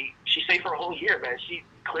that she stayed for a whole year, man. She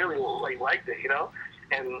clearly liked it, you know.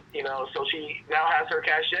 And, you know, so she now has her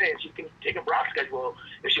cachet, and she can take a Brock schedule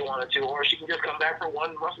if she wanted to, or she can just come back for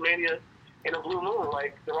one WrestleMania in a blue moon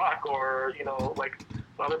like The Rock, or, you know, like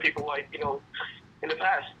other people, like, you know, in the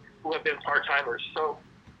past who have been part-timers. So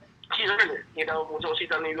she's earned it, you know, what she's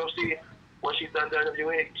done in the UFC, what she's done in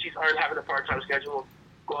WWE, she's earned having a part-time schedule,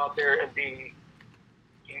 go out there and be,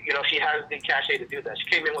 you know, she has the cachet to do that. She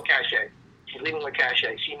came in with cachet. She's leaving with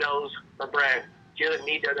cachet. She knows her brand. She doesn't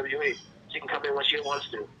need WWE. She can come in when she wants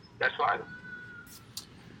to. That's fine.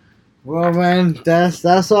 Well, man,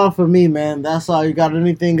 that's all for me, man. That's all. You got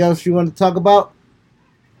anything else you want to talk about?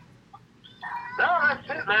 No, that's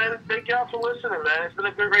it, man. Thank y'all for listening, man. It's been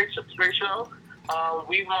a great show.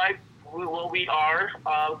 We are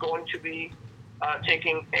going to be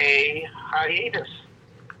taking a hiatus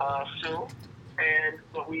soon,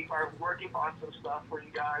 but we are working on some stuff for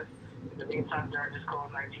you guys. In the meantime, during this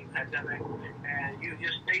COVID-19 pandemic, and you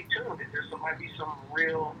just stay tuned. There might be some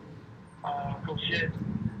real cool shit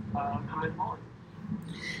coming on.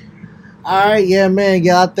 All right, yeah, man.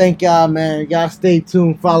 Y'all, thank y'all, man. Y'all stay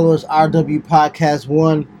tuned. Follow us, RW Podcast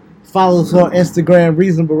 1. Follow us on Instagram,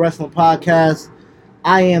 Reasonable Wrestling Podcast.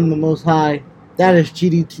 I am the Most High. That is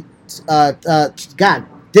GD. God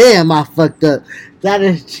damn, I fucked up. That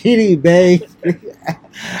is GD, babe.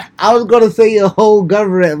 I was going to say your whole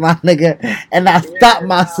government, my nigga, and I stopped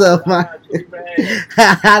myself, my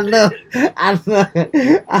I know.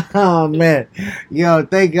 Oh, man. Yo,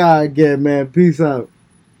 thank y'all again, man. Peace out.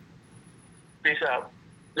 Peace out.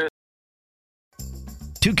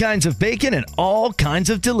 Two kinds of bacon and all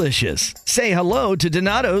kinds of delicious. Say hello to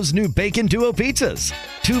Donato's new Bacon Duo pizzas.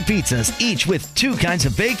 Two pizzas, each with two kinds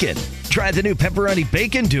of bacon. Try the new Pepperoni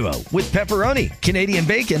Bacon Duo with pepperoni, Canadian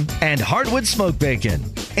bacon, and hardwood smoked bacon.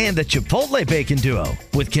 And the Chipotle Bacon Duo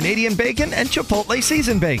with Canadian bacon and Chipotle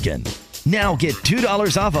seasoned bacon. Now get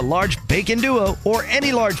 $2 off a large Bacon Duo or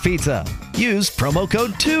any large pizza. Use promo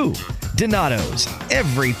code 2. Donato's.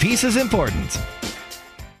 Every piece is important.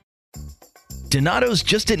 Donato's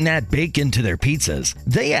just didn't add bacon to their pizzas.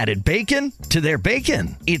 They added bacon to their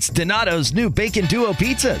bacon. It's Donato's new Bacon Duo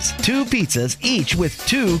pizzas. 2 pizzas, each with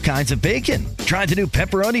 2 kinds of bacon. Try the new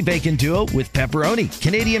Pepperoni Bacon Duo with pepperoni,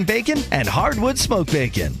 Canadian bacon, and hardwood smoked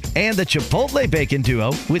bacon. And the Chipotle Bacon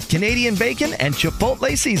Duo with Canadian bacon and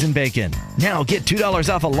Chipotle seasoned bacon. Now get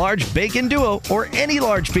 $2 off a large Bacon Duo or any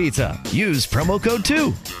large pizza. Use promo code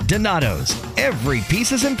 2. Donato's. Every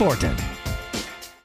piece is important.